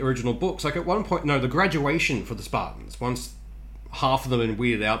in the original books, like at one point, the graduation for the Spartans, once half of them are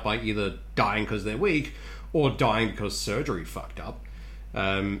weirded out by either dying because they're weak or dying because surgery fucked up,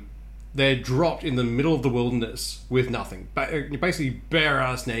 they're dropped in the middle of the wilderness with nothing. Basically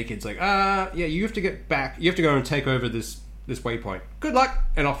bare-ass naked. It's like, you have to get back, you have to go and take over this waypoint. Good luck!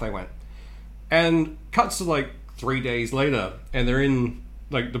 And off they went. And cuts to 3 days later, and they're in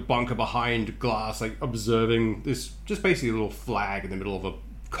the bunker behind glass, observing this, just basically a little flag in the middle of a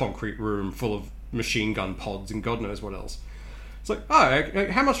concrete room full of machine gun pods and God knows what else. It's like,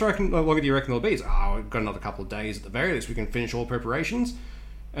 how much longer do you reckon it'll be? It's we've got another couple of days at the very least. We can finish all preparations.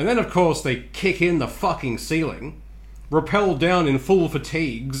 And then, of course, they kick in the fucking ceiling, rappel down in full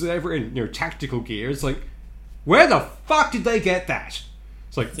fatigues, tactical gear. It's like, where the fuck did they get that?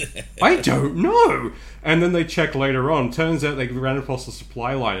 It's like, I don't know. And then they check later on. Turns out they ran across the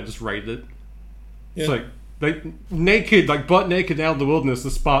supply line and just raided it. Yeah. It's like, they naked, butt naked out in the wilderness,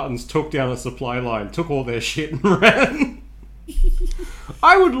 the Spartans took down a supply line, took all their shit and ran.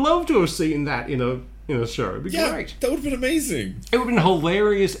 I would love to have seen that in a show. It'd be great. That would have been amazing. It would have been a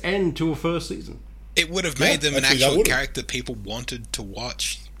hilarious end to a first season. It would have made them an actual character people wanted to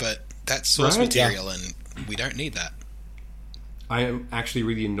watch, but that's source material and we don't need that. I am actually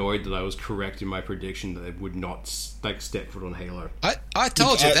really annoyed that I was correct in my prediction that they would not step foot on Halo. I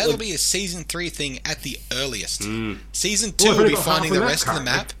told you, that'll be a Season 3 thing at the earliest. Season 2 will be finding the rest of the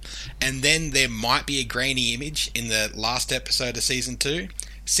map, and then there might be a grainy image in the last episode of Season 2.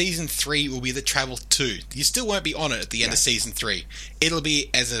 Season 3 will be the Travel 2. You still won't be on it at the end of Season 3. It'll be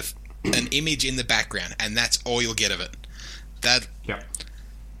as an image in the background, and that's all you'll get of it.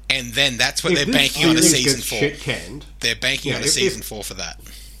 And then that's what they're banking on a Season 4. They're banking on a Season 4 for that.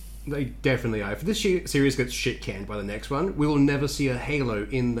 They definitely are. If this series gets shit canned by the next one, we will never see a Halo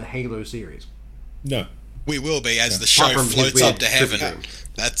in the Halo series. No. We will be, as the show floats up to heaven.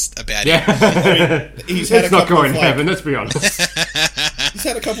 That's about it. It's not going to heaven, let's be honest. He's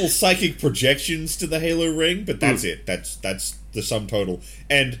had a couple psychic projections to the Halo ring, but that's it. That's the sum total.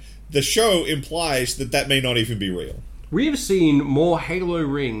 And the show implies that may not even be real. We have seen more Halo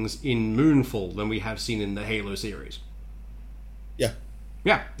rings in Moonfall than we have seen in the Halo series.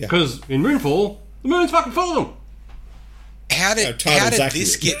 Yeah, because in Moonfall, the moon's fucking full of them. How did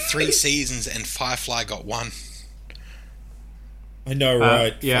this get 3 seasons and Firefly got 1? I know,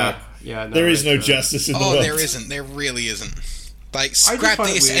 right? No, there is no justice in the world. Oh, there isn't. There really isn't. Scrap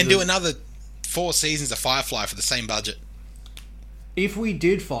this and do another 4 seasons of Firefly for the same budget. If we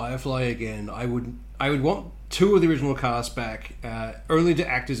did Firefly again, I would want 2 of the original cast back, only to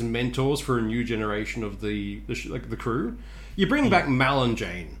act as mentors for a new generation of the crew. You bring back Mal and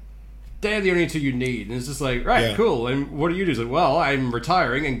Jane. They're the only 2 you need. And it's just like, right, cool. And what do you do? It's like, well, I'm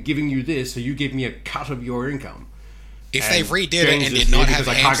retiring and giving you this, so you give me a cut of your income. If they redid it and did not have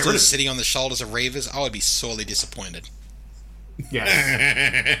hamsters sitting on the shoulders of Reavers, I would be sorely disappointed.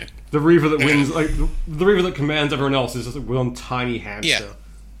 Yes. The Reaver that wins, like, the Reaver that commands everyone else is just one tiny hamster. Yeah.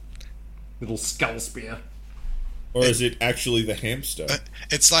 Little skull spear. Or is it actually the hamster?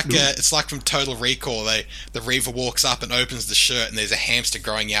 It's like from Total Recall. The Reaver walks up and opens the shirt, and there's a hamster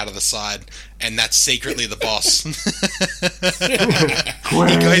growing out of the side, and that's secretly the boss.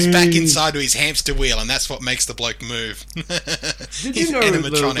 He goes back inside to his hamster wheel, and that's what makes the bloke move. Did you know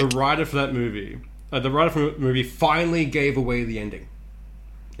the writer for that movie? The writer for the movie finally gave away the ending.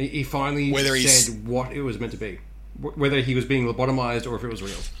 He finally said what it was meant to be, whether he was being lobotomized or if it was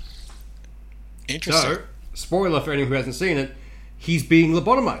real. Interesting. So, spoiler for anyone who hasn't seen it, he's being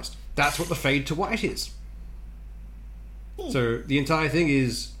lobotomized. That's what the fade to white is. So the entire thing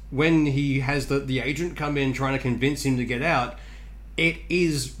is, when he has the agent come in trying to convince him to get out, it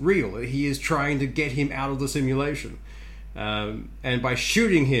is real. He is trying to get him out of the simulation. And by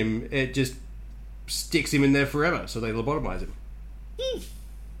shooting him, it just sticks him in there forever. So they lobotomize him.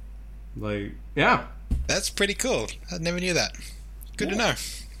 Like, yeah. That's pretty cool. I never knew that. Good to know.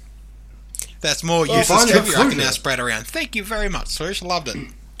 That's more useless trivia I can now spread around. Thank you very much, Swoosh. Loved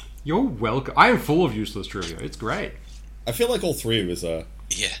it. You're welcome. I am full of useless trivia. It's great. I feel like all 3 of us are.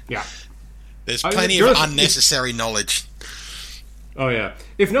 Yeah. There's plenty of unnecessary knowledge. Oh, yeah.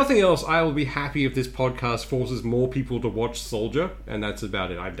 If nothing else, I will be happy if this podcast forces more people to watch Soldier, and that's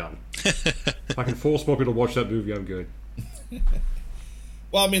about it. I'm done. If I can force more people to watch that movie, I'm good.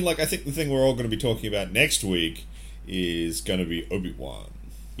 Well, I mean, like, I think the thing we're all going to be talking about next week is going to be Obi-Wan.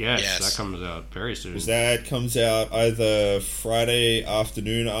 Yes, that comes out very soon. Because that comes out either Friday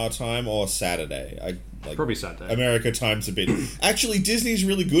afternoon our time or Saturday. Probably Saturday. America time's a bit... Actually, Disney's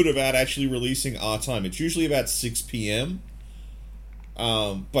really good about actually releasing our time. It's usually about 6 p.m.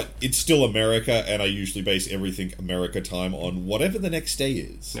 But it's still America, and I usually base everything America time on whatever the next day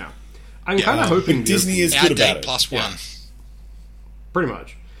is. Yeah. I'm kind of hoping... Disney is good about it. +1. Yeah. Pretty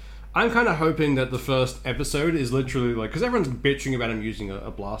much. I'm kind of hoping that the first episode is literally like... Because everyone's bitching about him using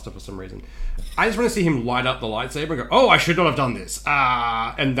a blaster for some reason. I just want to see him light up the lightsaber and go, oh, I should not have done this.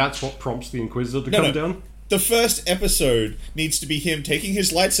 And that's what prompts the Inquisitor to come down. The first episode needs to be him taking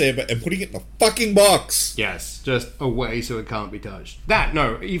his lightsaber and putting it in a fucking box. Yes, just away so it can't be touched.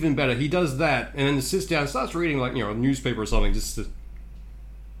 No, even better. He does that and then sits down and starts reading, like, a newspaper or something.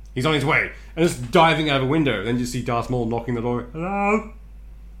 He's on his way. And just diving out of a window. Then you see Darth Maul knocking the door. Hello?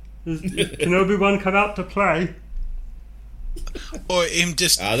 Can Obi-Wan come out to play? Or him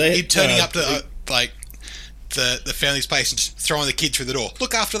just him turning up to the family's place and just throwing the kid through the door.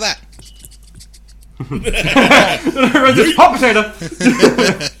 Look after that. Hot potato.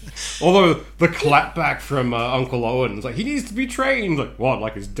 Although the clapback from Uncle Owen is like, he needs to be trained. Like, what?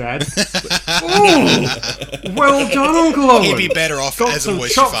 Like his dad? Ooh, well done, Uncle Owen. He'd be better off as a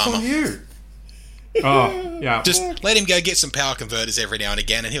moisture farmer. From you. Oh, yeah. Just let him go get some power converters every now and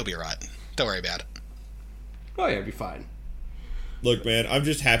again, and he'll be right. Don't worry about it. Oh yeah, it'll be fine. Look, man, I'm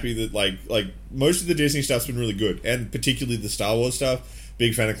just happy that like most of the Disney stuff's been really good, and particularly the Star Wars stuff.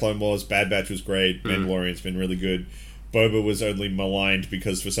 Big fan of Clone Wars. Bad Batch was great. Mandalorian's been really good. Boba was only maligned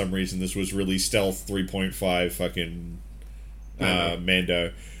because for some reason this was really stealth 3.5 fucking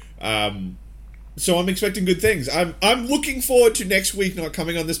Mando. So I'm expecting good things. I'm looking forward to next week not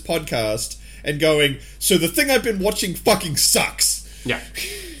coming on this podcast and going, so the thing I've been watching fucking sucks. Yeah.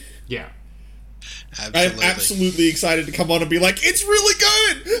 Yeah. Absolutely. I'm absolutely excited to come on and be like, it's really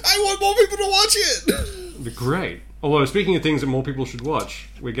good! I want more people to watch it! Great. Although, speaking of things that more people should watch,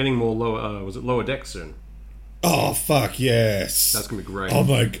 we're getting more Lower Decks soon. Oh, fuck, yes. That's going to be great. Oh,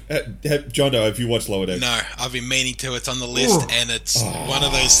 my God. John Doe, have you watched Lower Decks? No, I've been meaning to. It's on the list, and it's one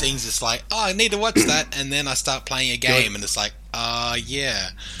of those things that's like, I need to watch that, and then I start playing a game, and it's like, yeah,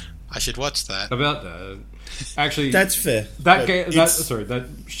 I should watch that. About that. Actually, that's fair. That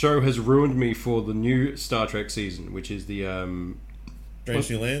show has ruined me for the new Star Trek season, which is the Strange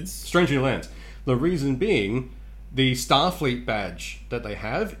New Lands. Strange New Lands. The reason being, the Starfleet badge that they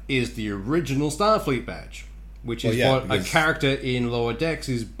have is the original Starfleet badge, which is what a character in Lower Decks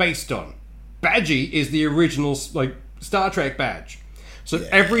is based on. Badgie is the original Star Trek badge. So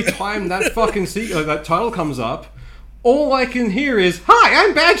every time that fucking that title comes up, all I can hear is, "Hi,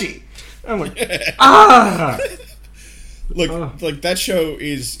 I'm Badgie." I'm like, Look, like that show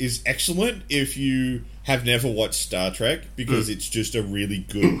is excellent if you have never watched Star Trek because it's just a really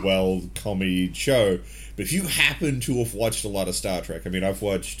good, comedy show. But if you happen to have watched a lot of Star Trek, I mean, I've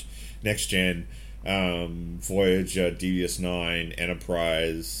watched Next Gen, Voyager, DBS9,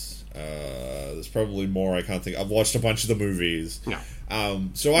 Enterprise. There's probably more I can't think. I've watched a bunch of the movies. Yeah.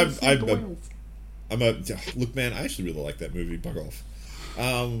 So I'm a look, man. I actually really like that movie. Bug off.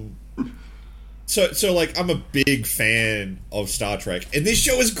 So like, I'm a big fan of Star Trek, and this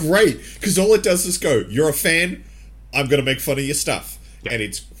show is great because all it does is go, "You're a fan, I'm gonna make fun of your stuff," and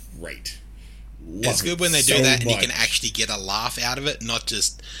it's great. It's good when they do that, and you can actually get a laugh out of it, not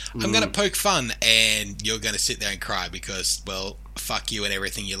just I'm gonna poke fun, and you're gonna sit there and cry because, well, fuck you and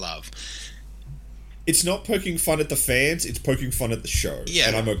everything you love. It's not poking fun at the fans; it's poking fun at the show,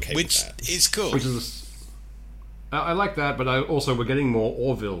 and I'm okay with that. Which is cool. I like that, but we're getting more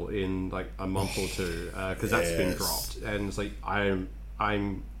Orville in like a month or two because that's been dropped, and it's like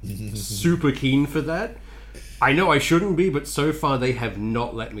I'm super keen for that. I know I shouldn't be, but so far they have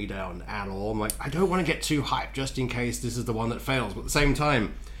not let me down at all. I'm like, I don't want to get too hyped just in case this is the one that fails, but at the same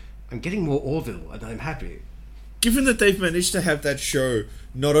time, I'm getting more Orville, and I'm happy. Given that they've managed to have that show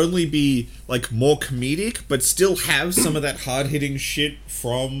not only be like more comedic, but still have some of that hard-hitting shit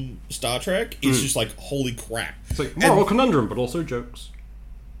from Star Trek, it's just like, holy crap. It's like moral conundrum, but also jokes.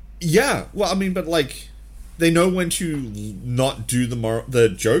 Yeah, well, I mean, but like, they know when to not do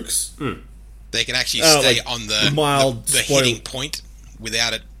the jokes. They can actually stay like on the mild the hitting point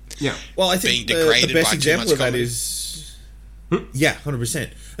without it. Yeah. Well, I think being degraded the best by example too of much that comedy. is... Yeah, 100%.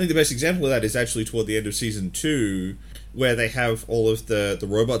 I think the best example of that is actually toward the end of Season 2, where they have all of the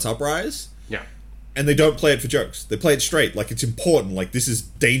robots uprise. Yeah. And they don't play it for jokes. They play it straight, like it's important, like this is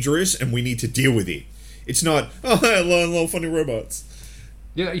dangerous and we need to deal with it. It's not, oh, I love funny robots.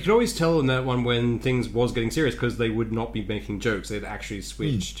 Yeah, you can always tell in that one when things was getting serious because they would not be making jokes. They'd actually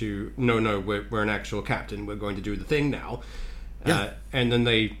switch to, no, we're an actual captain. We're going to do the thing now. Yeah. And then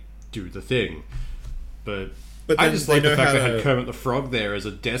they do the thing. But I then just they like the know fact how they had to- Kermit the Frog there as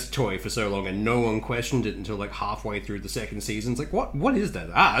a desk toy for so long and no one questioned it until like halfway through the second season. It's like, what is that?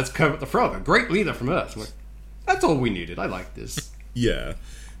 It's Kermit the Frog, a great leader from Earth. I'm like, that's all we needed. I like this. Yeah.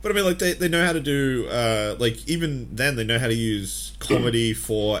 But I mean, like, they know how to do, like, even then, they know how to use comedy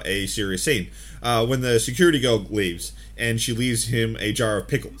for a serious scene. When the security girl leaves, and she leaves him a jar of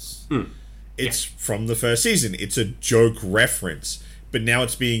pickles. It's from the first season. It's a joke reference. But now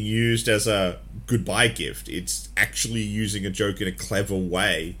it's being used as a goodbye gift. It's actually using a joke in a clever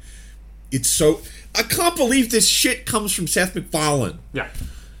way. It's so... I can't believe this shit comes from Seth MacFarlane. Yeah.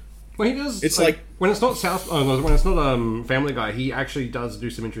 Well, he does. It's like when it's not when it's not Family Guy, he actually does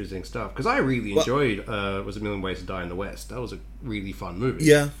do some interesting stuff. Because I really enjoyed was A Million Ways to Die in the West. That was a really fun movie.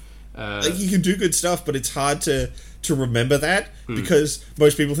 Yeah, like, he can do good stuff, but it's hard to remember that because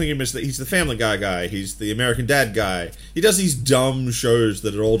most people think of him as he's the Family guy. He's the American Dad guy. He does these dumb shows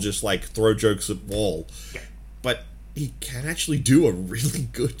that are all just like throw jokes at wall. Yeah. But he can actually do a really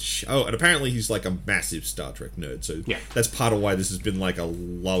good show, and apparently he's like a massive Star Trek nerd. So that's part of why this has been like a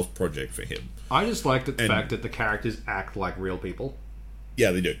love project for him. I just liked the fact that the characters act like real people.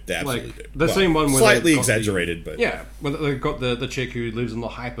 Yeah, they do. They absolutely do. The same one where slightly they've got exaggerated, but yeah, where they've got the chick who lives in the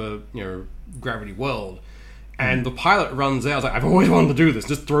hyper gravity world, and the pilot runs out. It's like, I've always wanted to do this.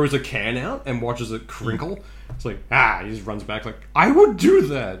 Just throws a can out and watches it crinkle. It's like he just runs back. Like, I would do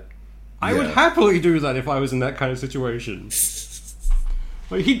that. I would happily do that if I was in that kind of situation.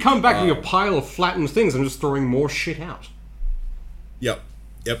 Like, he'd come back with a pile of flattened things and just throwing more shit out. Yep,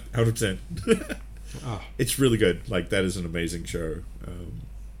 100%. It's really good. Like, that is an amazing show.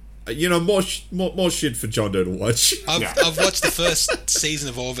 More shit for John Doe to watch. I've watched the first season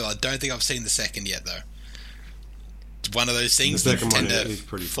of Orville. I don't think I've seen the second yet, though. It's one of those things that tend to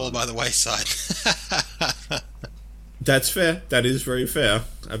fall by the wayside. That's fair. That is very fair.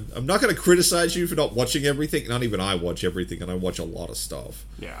 I'm not going to criticize you for not watching everything. Not even I watch everything, and I watch a lot of stuff.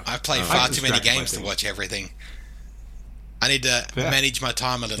 Yeah, I've played far too many games to watch everything. I need to manage my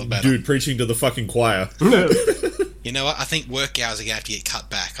time a little better. Dude, preaching to the fucking choir. You know what? I think work hours are going to have to get cut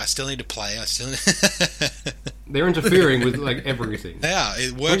back. I still need to play. They're interfering with like everything. Yeah,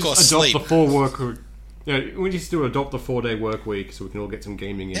 work or sleep. Adopt the 4 work week. We just do adopt the 4-day work week so we can all get some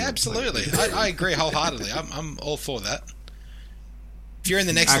gaming in. Yeah, absolutely. I agree wholeheartedly. I'm all for that. If you're in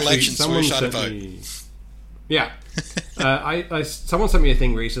the next election, we're sure to vote. Yeah. Someone sent me a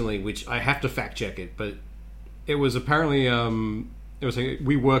thing recently, which I have to fact check it, but it was apparently it was saying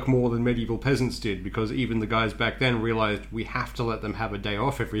we work more than medieval peasants did because even the guys back then realized we have to let them have a day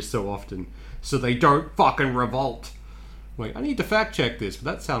off every so often so they don't fucking revolt. Like, I need to fact check this, but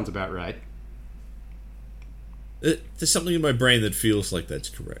that sounds about right. There's something in my brain that feels like that's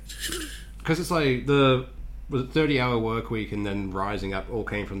correct. because it's like the 30-hour work week and then rising up all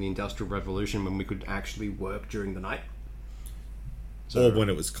came from the Industrial Revolution when we could actually work during the night. So, or when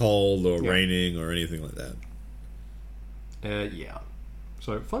it was cold or raining or anything like that. Yeah.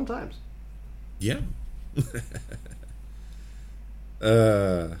 So, fun times. Yeah.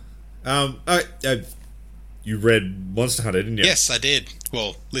 You read Monster Hunter, didn't you? Yes, I did.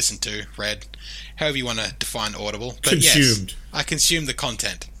 Well, listened to, read, however you want to define audible. But consumed. Yes, I consumed the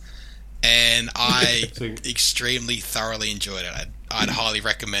content. And I extremely thoroughly enjoyed it. I'd highly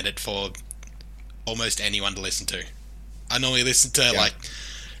recommend it for almost anyone to listen to. I normally listen to like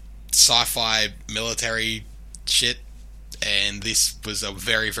sci-fi military shit, and this was a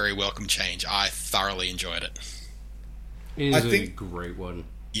very, very welcome change. I thoroughly enjoyed it. It is a great one.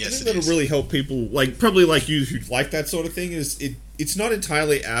 Yes, I think that'll really help people, like probably like you who like that sort of thing. It's not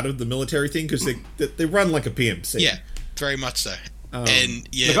entirely out of the military thing because they run like a PMC. Yeah, very much so. And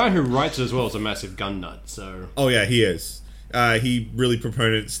the guy who writes it as well is a massive gun nut. So he is. He really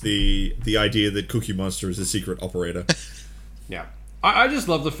proponents the idea that Cookie Monster is a secret operator. Yeah, I just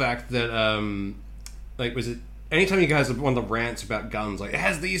love the fact that anytime you guys have one of the rants about guns, like it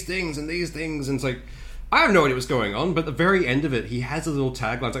has these things and these things, and it's like I have no idea what's going on, but at the very end of it, he has a little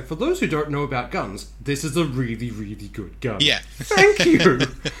tagline. It's like, for those who don't know about guns, this is a really, really good gun. Yeah. Thank you.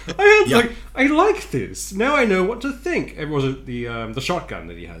 I like this. Now I know what to think. It was the shotgun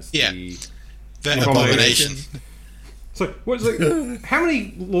that he has. Yeah. The Abomination. It's like, how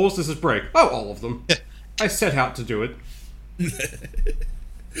many laws does this break? Oh, all of them. I set out to do it.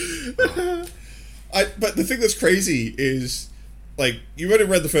 But the thing that's crazy is, like, you already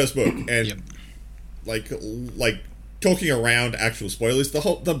read the first book, and like talking around actual spoilers,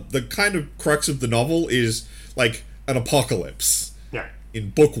 the kind of crux of the novel is like an apocalypse. Yeah. In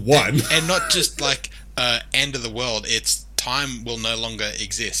book one, and not just like end of the world. It's time will no longer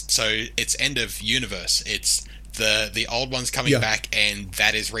exist. So it's end of universe. It's the old one's coming back, and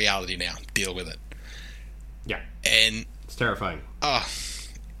that is reality now. Deal with it. Yeah. And it's terrifying.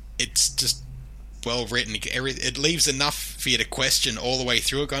 It's just well written. It leaves enough for you to question all the way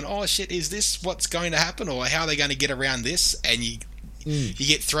through it, going, oh shit, is this what's going to happen, or how are they going to get around this? And you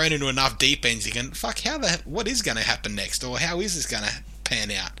get thrown into enough deep ends, you can fuck, what is going to happen next, or how is this going to pan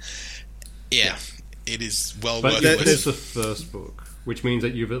out? Yeah. It is well worth it. But this is the first book, which means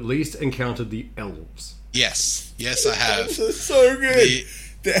that you've at least encountered the elves. Yes, I have. The elves are so good.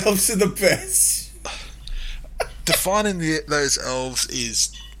 The elves are the best. Defining those elves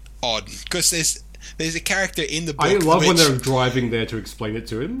is odd, because there's a character in the book. I love when they're driving there to explain it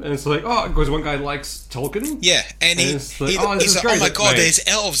to him, and it's like, because one guy likes Tolkien. Yeah, and he's like, oh my god, there's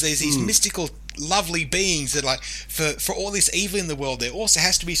elves, there's these mystical, lovely beings that, like, for all this evil in the world, there also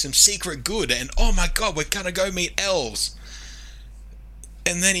has to be some secret good, and oh my god, we're gonna go meet elves.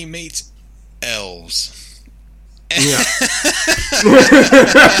 And then he meets elves. Yeah.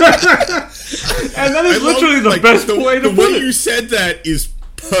 And that is literally the best way to put it. The way you said that is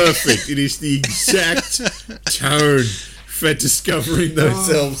perfect. It is the exact tone for discovering those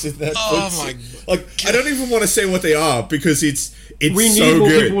elves in that book. Oh my god. I don't even want to say what they are, because it's we so need more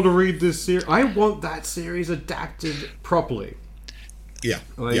good. people to read this series. I want that series adapted properly. Yeah,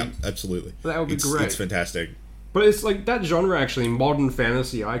 absolutely. That would be great. It's fantastic. But it's like that genre, actually, modern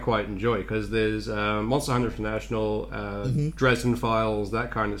fantasy, I quite enjoy, because there's Monster Hunter International, Dresden Files,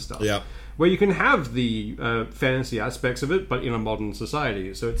 that kind of stuff. Yeah. Where you can have the fantasy aspects of it, but in a modern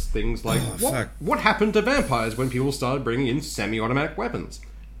society. So it's things like, what happened to vampires when people started bringing in semi-automatic weapons?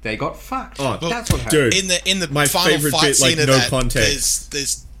 They got fucked. Oh, that's what happened. Dude, in the my final favorite fight bit, scene like, of no that, context.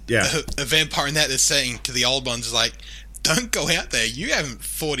 there's a vampire in that that's saying to the old ones, like, don't go out there. You haven't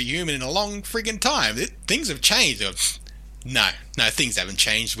fought a human in a long friggin' time. Things have changed. No, things haven't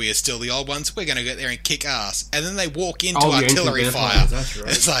changed. We are still the old ones. We're going to go there and kick ass. And then they walk into artillery fire. That's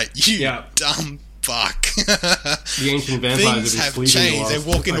right. It's like, dumb fuck. The ancient vampires things have changed. They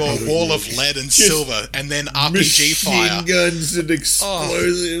walk into a wall of lead and silver, and then RPG fire. Machine guns and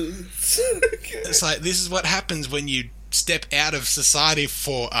explosives. It's like, this is what happens when you step out of society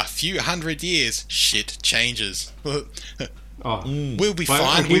for a few hundred years. Shit changes. We'll be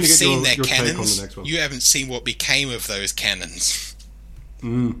fine. We've seen their cannons. You haven't seen what became of those cannons.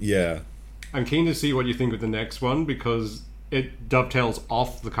 Yeah. I'm keen to see what you think of the next one, because it dovetails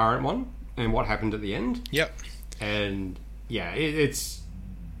off the current one and what happened at the end. Yep. And yeah, it's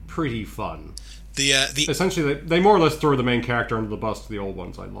pretty fun. The essentially they more or less throw the main character under the bus to the old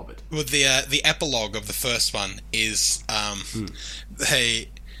ones. I love it. Well, the epilogue of the first one is they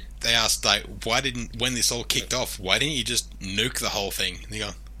asked, like, when this all kicked off, why didn't you just nuke the whole thing? And they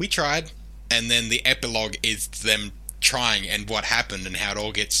go, we tried. And then the epilogue is them trying and what happened and how it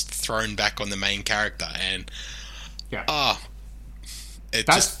all gets thrown back on the main character. And it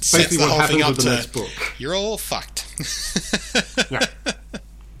That's just sets basically the what whole thing happens up with the to next book. you're all fucked. Yeah.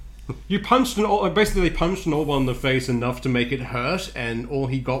 You punched basically they punched an Orb in the face enough to make it hurt, and all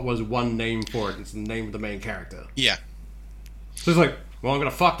he got was one name for it. It's the name of the main character. Yeah. So it's like, well, I'm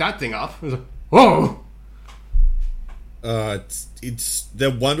gonna fuck that thing up. It's like, whoa!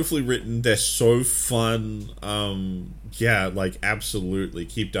 They're wonderfully written. They're so fun. Yeah, like absolutely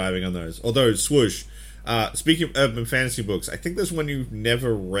keep diving on those. Although Swoosh, speaking of urban fantasy books, I think there's one you've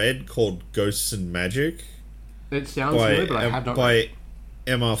never read called Ghosts and Magic It sounds familiar, but I have not read by it.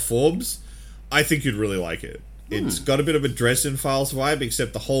 M.R. Forbes. I think you'd really like it. It's got a bit of a Dresden Files vibe,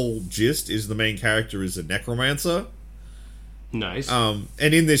 except the whole gist is the main character is a necromancer. Nice. And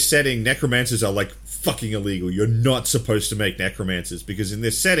in this setting, necromancers are like fucking illegal. You're not supposed to make necromancers because in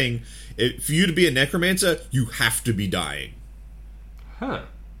this setting, for you to be a necromancer, you have to be dying. Huh.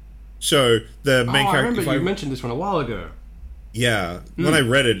 So the main I character. remember you mentioned this one a while ago. Yeah, when I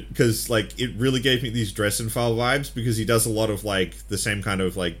read it, because like it really gave me these Dresden File vibes because he does a lot of like the same kind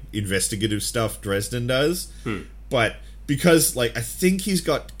of like investigative stuff Dresden does, but because like I think he's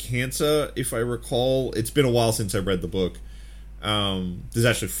got cancer, if I recall. It's been a while since I read the book. There's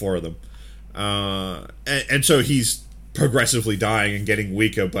actually 4 of them, and so he's progressively dying and getting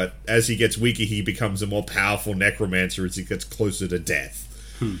weaker. But as he gets weaker, he becomes a more powerful necromancer as he gets closer to death.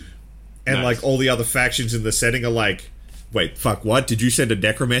 And Nice. like all the other factions in the setting are like, wait, fuck, what? Did you send a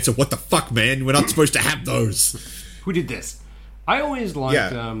necromancer? What the fuck, man? We're not supposed to have those. Who did this? I always liked.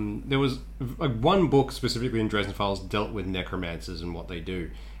 Yeah. There was one book specifically in Dresden Files dealt with necromancers and what they do.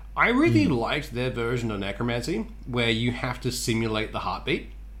 I really liked their version of necromancy, where you have to simulate the heartbeat.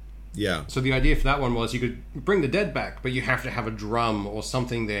 Yeah. So the idea for that one was you could bring the dead back, but you have to have a drum or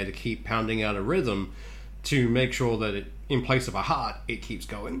something there to keep pounding out a rhythm to make sure that in place of a heart, it keeps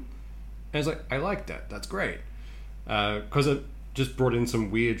going. And it's like, I like that. That's great. Because it just brought in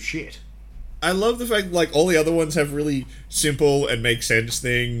some weird shit. I love the fact like all the other ones have really simple and make sense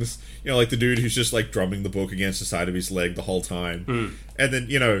things. You know, like the dude who's just like drumming the book against the side of his leg the whole time. And then,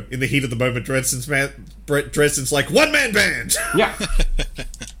 you know, in the heat of the moment, Dresden's like, one-man band! Yeah.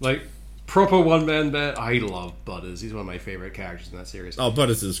 Like, proper one-man band. I love Butters. He's one of my favorite characters in that series. Oh,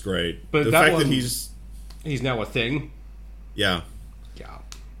 Butters is great. But the that fact one- that he's... He's now a thing. Yeah. Yeah.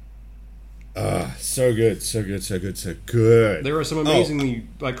 So good, so good, so good, so good. There are some amazingly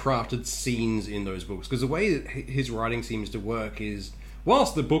like crafted scenes in those books, because the way that his writing seems to work is,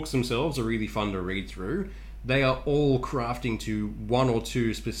 whilst the books themselves are really fun to read through, they are all crafting to 1 or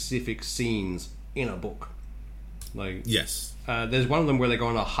 2 specific scenes in a book. Like, Yes. there's one of them where they go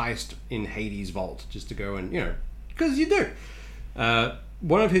on a heist in Hades' vault just to go and, you know, because you do.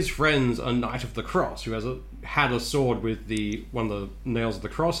 One of his friends, a Knight of the Cross, who had a sword with one of the nails of the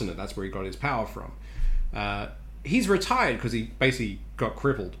cross in it. That's where he got his power from. He's retired because he basically got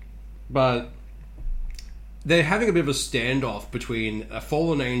crippled. But they're having a bit of a standoff between a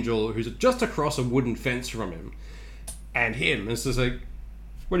fallen angel who's just across a wooden fence from him and him. And it's just like,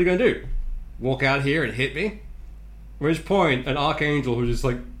 what are you going to do? Walk out here and hit me? At which point, an archangel who's just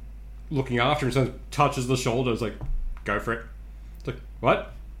like looking after him so touches the shoulder. It's like, go for it. It's like,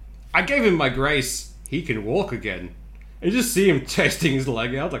 what? I gave him my grace. He can walk again. And you just see him testing his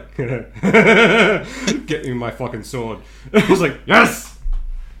leg out, like, get me my fucking sword. He's like, yes!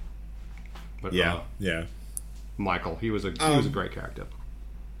 But, Yeah. Michael, he was a great character.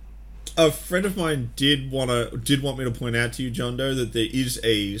 A friend of mine did want me to point out to you, John Doe, that there is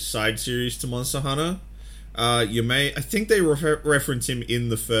a side series to Monster Hunter. I think they reference him in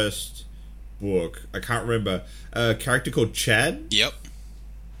the first book. I can't remember. A character called Chad. Yep.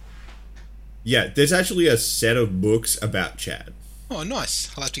 Yeah, there's actually a set of books about Chad. Oh,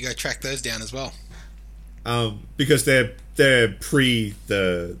 nice. I'll have to go track those down as well. Because they're pre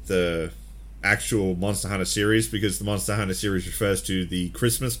the actual Monster Hunter series, because the Monster Hunter series refers to the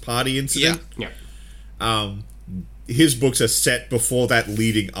Christmas party incident. Yeah. His books are set before that,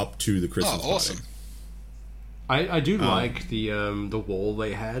 leading up to the Christmas Oh, awesome. party. I do like the wall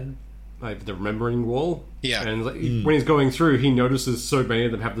they had, like the remembering wall. Yeah. And like, when he's going through, he notices so many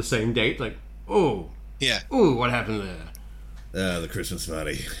of them have the same date. Like, oh, Yeah. ooh, what happened there? The Christmas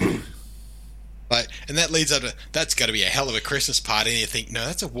party. Like, and that leads up to, that's got to be a hell of a Christmas party. And you think, no,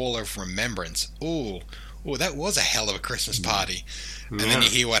 that's a wall of remembrance. Ooh, that was a hell of a Christmas party. And then you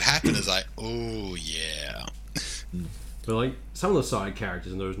hear what happened. It's like, oh, yeah. But like some of the side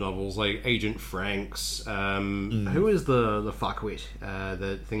characters in those novels, like Agent Franks, who is the fuckwit,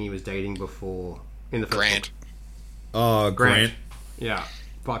 the thing he was dating before in the first Grant. book? Grant. Yeah.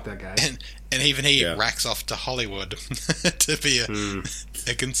 Fuck that guy. And even he Yeah. racks off to Hollywood to be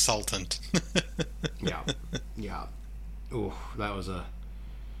a consultant. Yeah. Ooh, that was a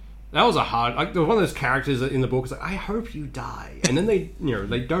hard. Like, there was one of those characters in the book. It's like, I hope you die, and then they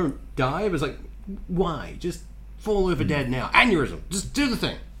don't die. But it's like, why? Just fall over dead now. Aneurysm. Just do the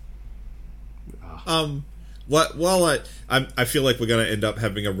thing. While I feel like we're gonna end up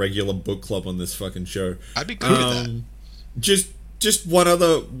having a regular book club on this fucking show. I'd be good with that. Just one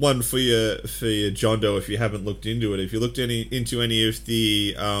other one for you, John Doe. If you haven't looked into it, if you looked into any of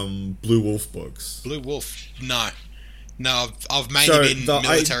the Blue Wolf books. Blue Wolf, no, I've mainly been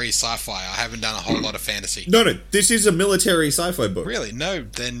military sci-fi. I haven't done a whole lot of fantasy. No, this is a military sci-fi book. Really? No,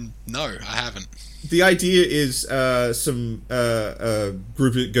 then no, I haven't. The idea is some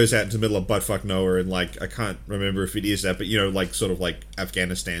group that goes out into the middle of buttfuck nowhere, and like I can't remember if it is that, but like sort of like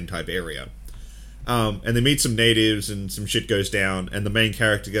Afghanistan type area. And they meet some natives, and some shit goes down, and the main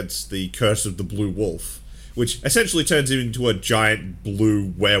character gets the curse of the Blue Wolf, which essentially turns him into a giant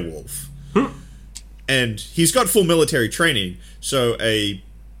blue werewolf. And he's got full military training, so a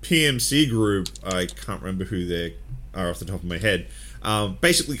PMC group, I can't remember who they are off the top of my head,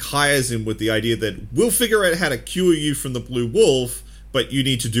 basically hires him with the idea that we'll figure out how to cure you from the Blue Wolf, but you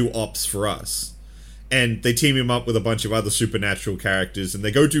need to do ops for us. And they team him up with a bunch of other supernatural characters, and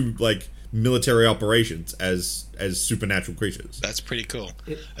they go to like military operations as supernatural creatures. That's pretty cool.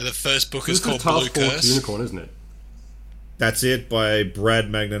 The first book is This is called Blue Task Force Curse. Unicorn, isn't it? That's it, by Brad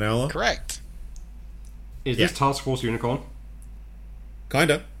Magnanella. Correct. Is this Task Force Unicorn?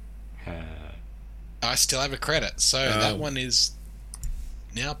 Kinda. I still have a credit, so that one is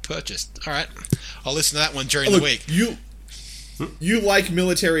now purchased. All right, I'll listen to that one during the Look, week. you like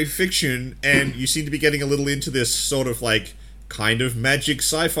military fiction, and you seem to be getting a little into this sort of like kind of magic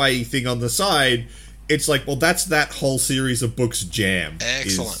sci-fi thing on the side. It's like, well, that's that whole series of books jam.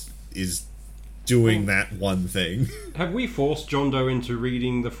 Excellent. Is doing that one thing. Have we forced John Doe into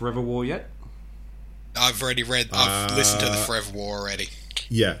reading The Forever War yet? I've already read. I've listened to the Forever War already.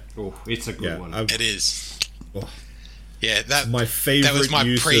 Yeah. Oh, it's a good one. It is. Oh, Yeah, that my favorite that was my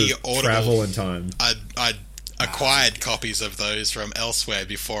use pre-Audible. of travel and time. I acquired copies of those from elsewhere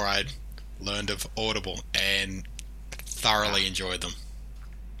before I learned of Audible and thoroughly enjoyed them.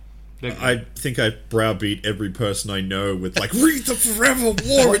 I think I browbeat every person I know with like, read the Forever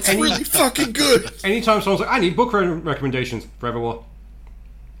War. It's really fucking good. Anytime someone's like, I need book recommendations, Forever War.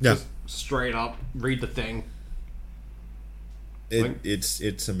 Yeah. Just straight up, read the thing.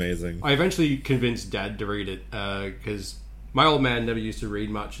 It's amazing. I eventually convinced Dad to read it because my old man never used to read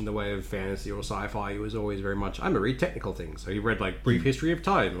much in the way of fantasy or sci-fi. He was always very much, I'm gonna read technical things. So he read like Brief History of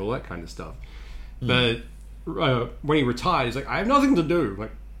Time, all that kind of stuff. But when he retired, he's like, I have nothing to do. I'm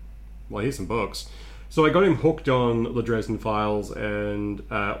like, well, here's some books. So I got him hooked on the Dresden Files and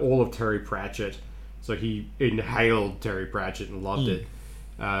all of Terry Pratchett. So he inhaled Terry Pratchett and loved it.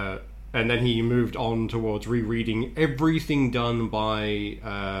 And then he moved on towards rereading everything done by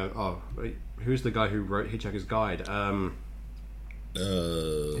who's the guy who wrote Hitchhiker's Guide?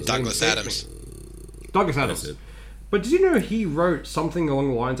 Douglas Adams. Douglas Adams. That's it. But did you know he wrote something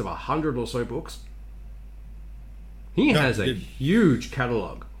along the lines of 100 or so books? He has a huge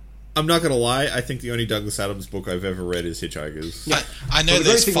catalogue. I'm not gonna lie, I think the only Douglas Adams book I've ever read is Hitchhikers. Yeah. I know But the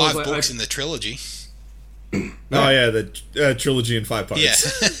there's great thing 5 was, books in the trilogy. Oh yeah, the trilogy in 5 parts.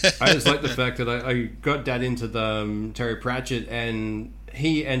 Yeah. I just like the fact that I got Dad into the Terry Pratchett, and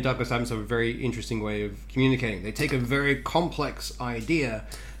he and Douglas Adams have a very interesting way of communicating. They take a very complex idea,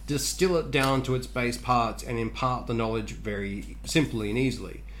 distill it down to its base parts, and impart the knowledge very simply and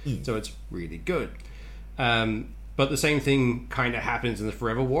easily. So it's really good. But the same thing kind of happens in the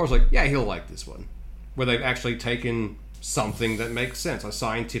Forever War. It's like, yeah, he'll like this one. Where they've actually taken something that makes sense, a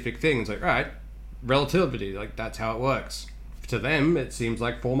scientific thing. It's like, all right, relativity, like that's how it works. To them, it seems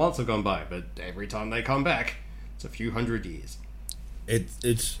like 4 months have gone by, but every time they come back, it's a few hundred years.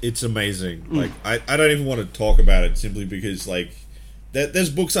 It's amazing. Like I don't even want to talk about it simply because like there's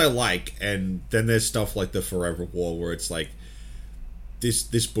books I like, and then there's stuff like the Forever War where it's like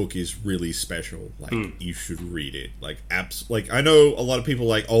this book is really special. Like you should read it. Like like I know a lot of people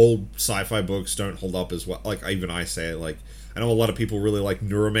like old sci-fi books don't hold up as well. Like even I say, like I know a lot of people really like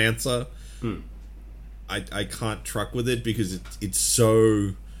Neuromancer. I can't truck with it because it's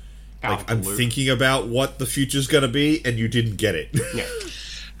so like I'm thinking about what the future's gonna be, and you didn't get it. Yeah.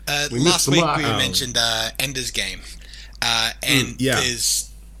 Last week we mentioned Ender's Game, and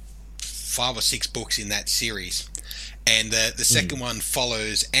there's 5 or 6 books in that series, and the second one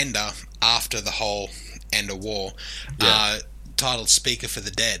follows Ender after the whole Ender War, titled Speaker for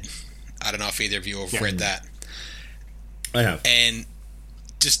the Dead. I don't know if either of you have read that. I have. And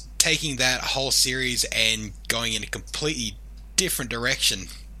taking that whole series and going in a completely different direction,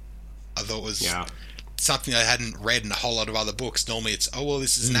 I thought was something I hadn't read in a whole lot of other books. Normally it's, oh, well,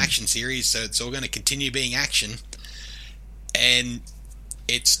 this is an action series, so it's all going to continue being action. And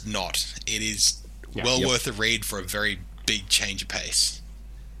it's not. It is worth a read for a very big change of pace.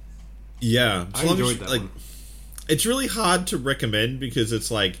 Yeah. I enjoyed that one. It's really hard to recommend because it's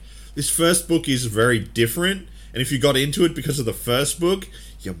like, this first book is very different, and if you got into it because of the first book,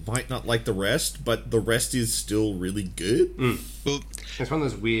 you might not like the rest, but the rest is still really good. Well, it's one of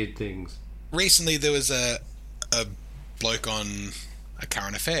those weird things. Recently there was a bloke on A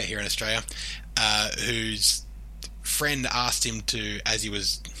Current Affair here in Australia whose friend asked him to,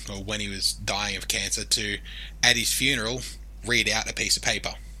 when he was dying of cancer, to, at his funeral, read out a piece of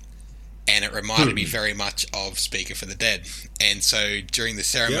paper. And it reminded me very much of Speaker for the Dead. And so during the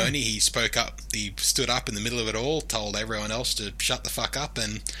ceremony, he spoke up, he stood up in the middle of it all, told everyone else to shut the fuck up,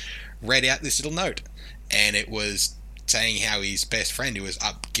 and read out this little note. And it was saying how his best friend, who was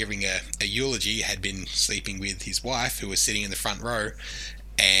up giving a eulogy, had been sleeping with his wife, who was sitting in the front row,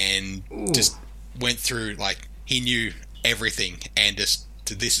 and just went through, like, he knew everything, and just,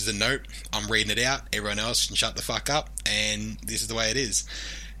 this is a note, I'm reading it out, everyone else can shut the fuck up, and this is the way it is.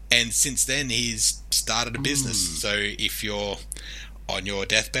 And since then, he's started a business. So if you're on your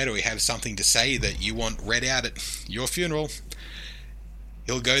deathbed or you have something to say that you want read out at your funeral,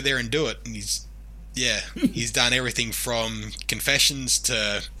 he'll go there and do it. And he's done everything from confessions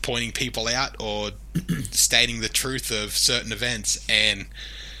to pointing people out or stating the truth of certain events. And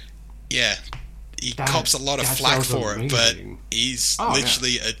he cops a lot of flack for it, but he's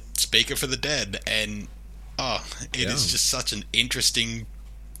literally a speaker for the dead. And it is just such an interesting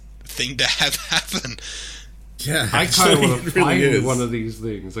thing to have happen. Yeah, I kind of want to find one of these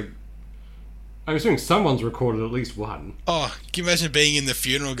things. Like, I'm assuming someone's recorded at least one. Oh, can you imagine being in the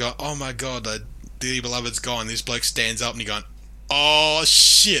funeral and go, oh my god, the dearly beloved's gone. This bloke stands up and you're going, oh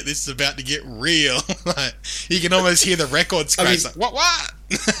shit, this is about to get real. Like, you can almost hear the record scratch. Like, what?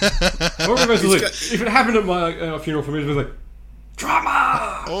 If it happened at my funeral for me, it was like,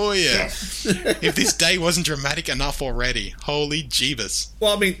 drama! Oh yeah. Yes. If this day wasn't dramatic enough already, holy jeebus.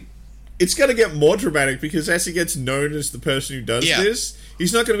 Well, I mean, it's going to get more dramatic because as he gets known as the person who does this,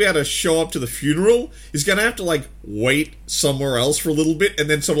 he's not going to be able to show up to the funeral. He's going to have to, like, wait somewhere else for a little bit and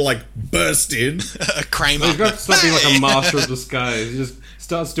then sort of, like, burst in. A Kramer. He's got something like a master of disguise. He just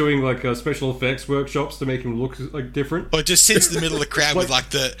starts doing, like, special effects workshops to make him look, like, different. Or just sits in the middle of the crowd with,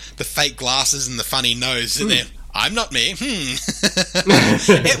 like, the fake glasses and the funny nose. And they're, I'm not me.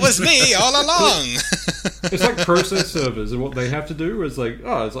 It was me all along. It's like process servers, and what they have to do is like,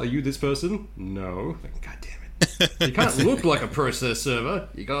 it's like, you this person? No. Like, God damn it. You can't look like a process server.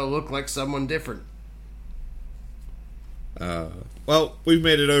 You gotta look like someone different. Well, we've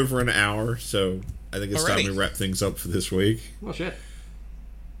made it over an hour, so I think it's time to wrap things up for this week. Oh, shit.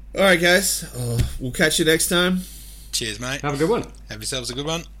 Alright, guys. We'll catch you next time. Cheers, mate. Have a good one. Have yourselves a good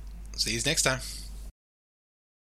one. See you next time.